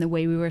lockdowns and the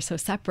way we were so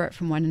separate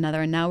from one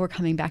another. And now we're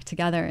coming back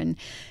together. And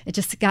it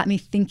just got me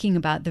thinking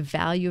about the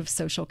value of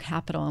social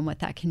capital and what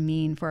that can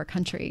mean for our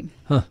country.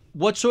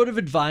 What sort of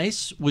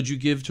advice would you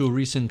give to a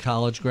recent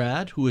college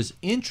grad who is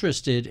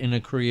interested in a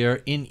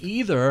career in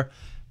either,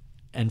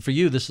 and for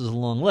you, this is a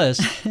long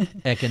list,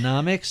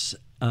 economics,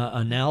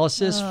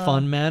 analysis,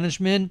 fund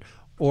management,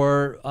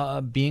 or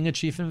being a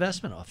chief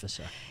investment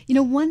officer?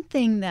 One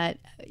thing that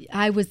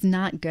I was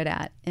not good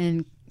at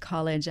in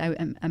college,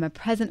 I'm a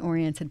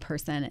present-oriented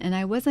person, and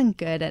I wasn't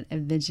good at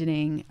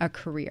envisioning a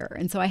career.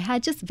 And so I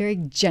had just very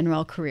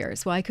general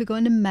careers. Well, I could go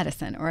into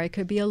medicine, or I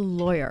could be a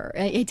lawyer.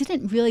 I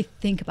didn't really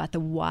think about the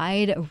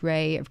wide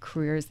array of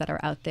careers that are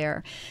out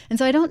there. And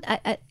so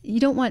you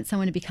don't want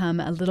someone to become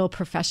a little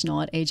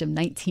professional at age of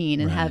 19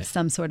 and have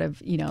some sort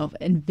of,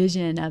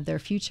 envision of their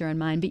future in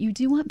mind. But you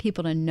do want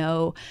people to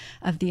know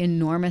of the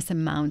enormous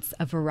amounts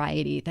of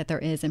variety that there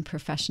is in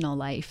professional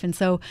life. And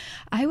so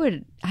I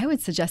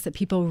would suggest that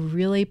people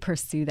really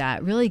pursue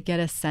that, really get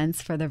a sense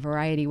for the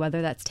variety,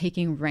 whether that's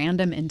taking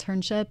random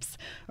internships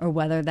or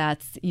whether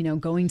that's,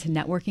 going to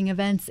networking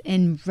events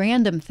and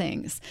random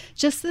things,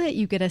 just so that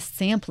you get a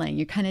sampling.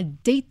 You kind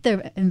of date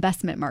the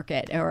investment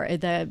market or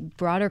the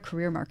broader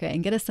career market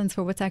and get a sense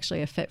for what's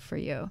actually a fit for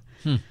you.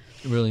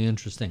 Really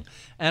interesting.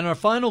 And our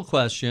final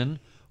question,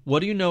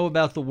 what do you know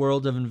about the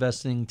world of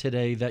investing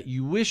today that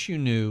you wish you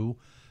knew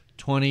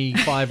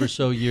 25 or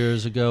so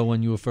years ago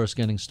when you were first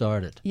getting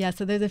started? Yeah,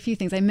 so there's a few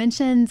things. I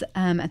mentioned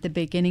at the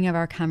beginning of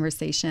our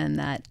conversation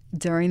that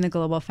during the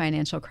global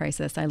financial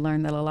crisis, I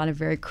learned that a lot of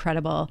very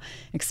credible,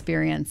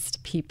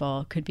 experienced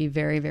people could be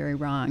very, very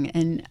wrong.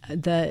 And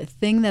the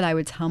thing that I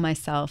would tell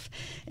myself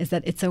is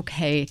that it's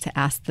okay to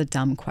ask the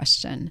dumb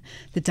question.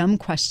 The dumb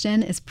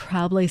question is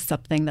probably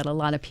something that a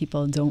lot of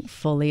people don't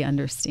fully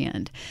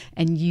understand.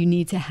 And you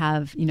need to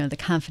have, the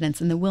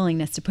confidence and the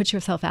willingness to put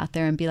yourself out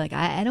there and be like,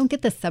 I don't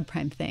get this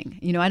subprime thing.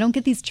 I don't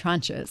get these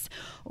tranches,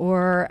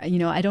 or,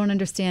 I don't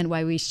understand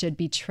why we should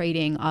be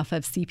trading off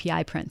of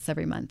CPI prints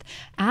every month.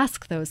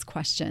 Ask those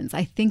questions.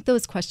 I think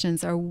those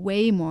questions are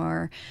way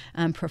more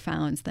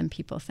profound than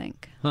people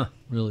think.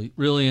 Really,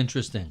 really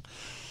interesting.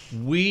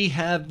 We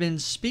have been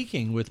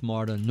speaking with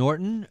Marta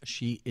Norton.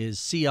 She is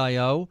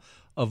CIO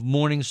of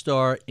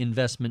Morningstar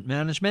Investment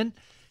Management.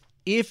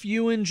 If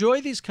you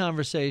enjoy these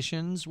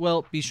conversations,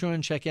 well, be sure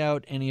and check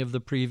out any of the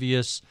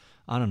previous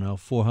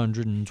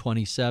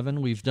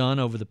 427 we've done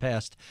over the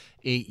past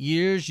 8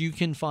 years. You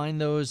can find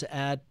those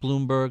at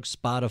Bloomberg,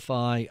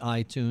 Spotify,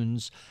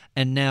 iTunes,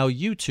 and now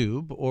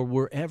YouTube, or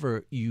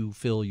wherever you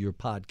fill your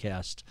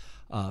podcast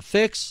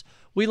fix.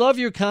 We love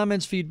your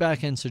comments,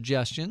 feedback, and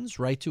suggestions.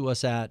 Write to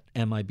us at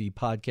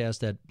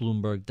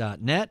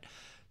mibpodcast@bloomberg.net.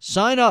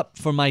 Sign up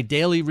for my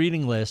daily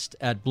reading list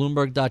at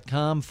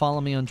Bloomberg.com. Follow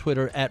me on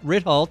Twitter at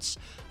Ritholtz.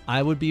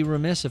 I would be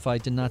remiss if I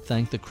did not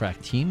thank the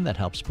crack team that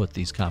helps put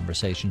these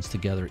conversations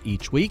together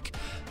each week.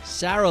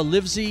 Sarah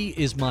Livesey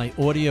is my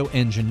audio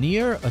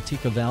engineer.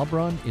 Atika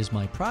Valbrun is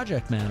my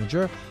project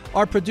manager.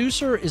 Our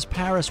producer is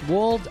Paris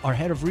Wald. Our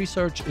head of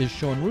research is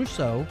Sean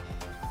Russo.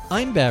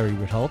 I'm Barry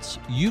Ritholtz.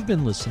 You've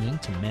been listening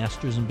to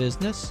Masters in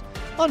Business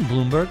on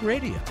Bloomberg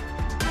Radio.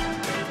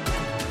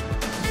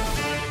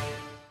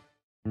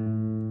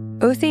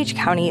 Osage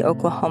County,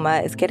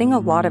 Oklahoma is getting a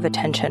lot of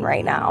attention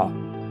right now.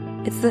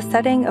 It's the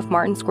setting of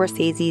Martin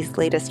Scorsese's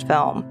latest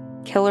film,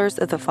 Killers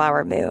of the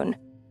Flower Moon.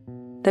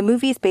 The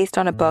movie's based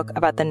on a book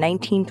about the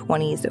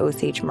 1920s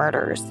Osage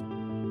murders,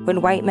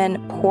 when white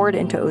men poured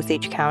into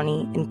Osage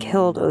County and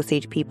killed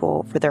Osage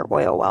people for their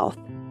oil wealth.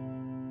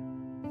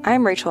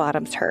 I'm Rachel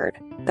Adams Heard,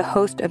 the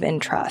host of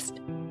In Trust,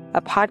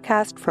 a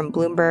podcast from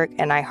Bloomberg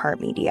and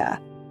iHeartMedia.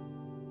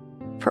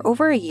 For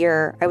over a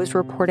year, I was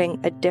reporting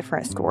a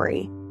different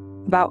story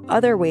about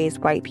other ways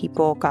white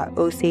people got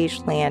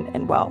Osage land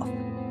and wealth,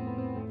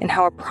 and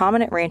how a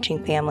prominent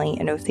ranching family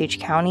in Osage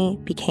County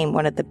became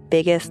one of the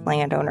biggest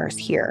landowners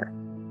here.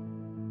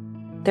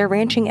 Their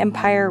ranching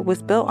empire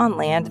was built on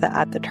land that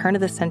at the turn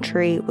of the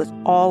century was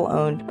all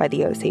owned by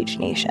the Osage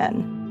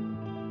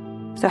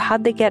Nation. So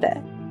how'd they get it?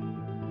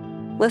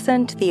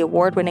 Listen to the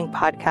award-winning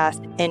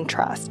podcast In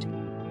Trust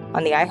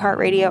on the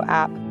iHeartRadio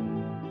app,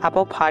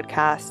 Apple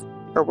Podcasts,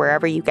 or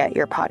wherever you get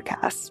your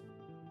podcasts.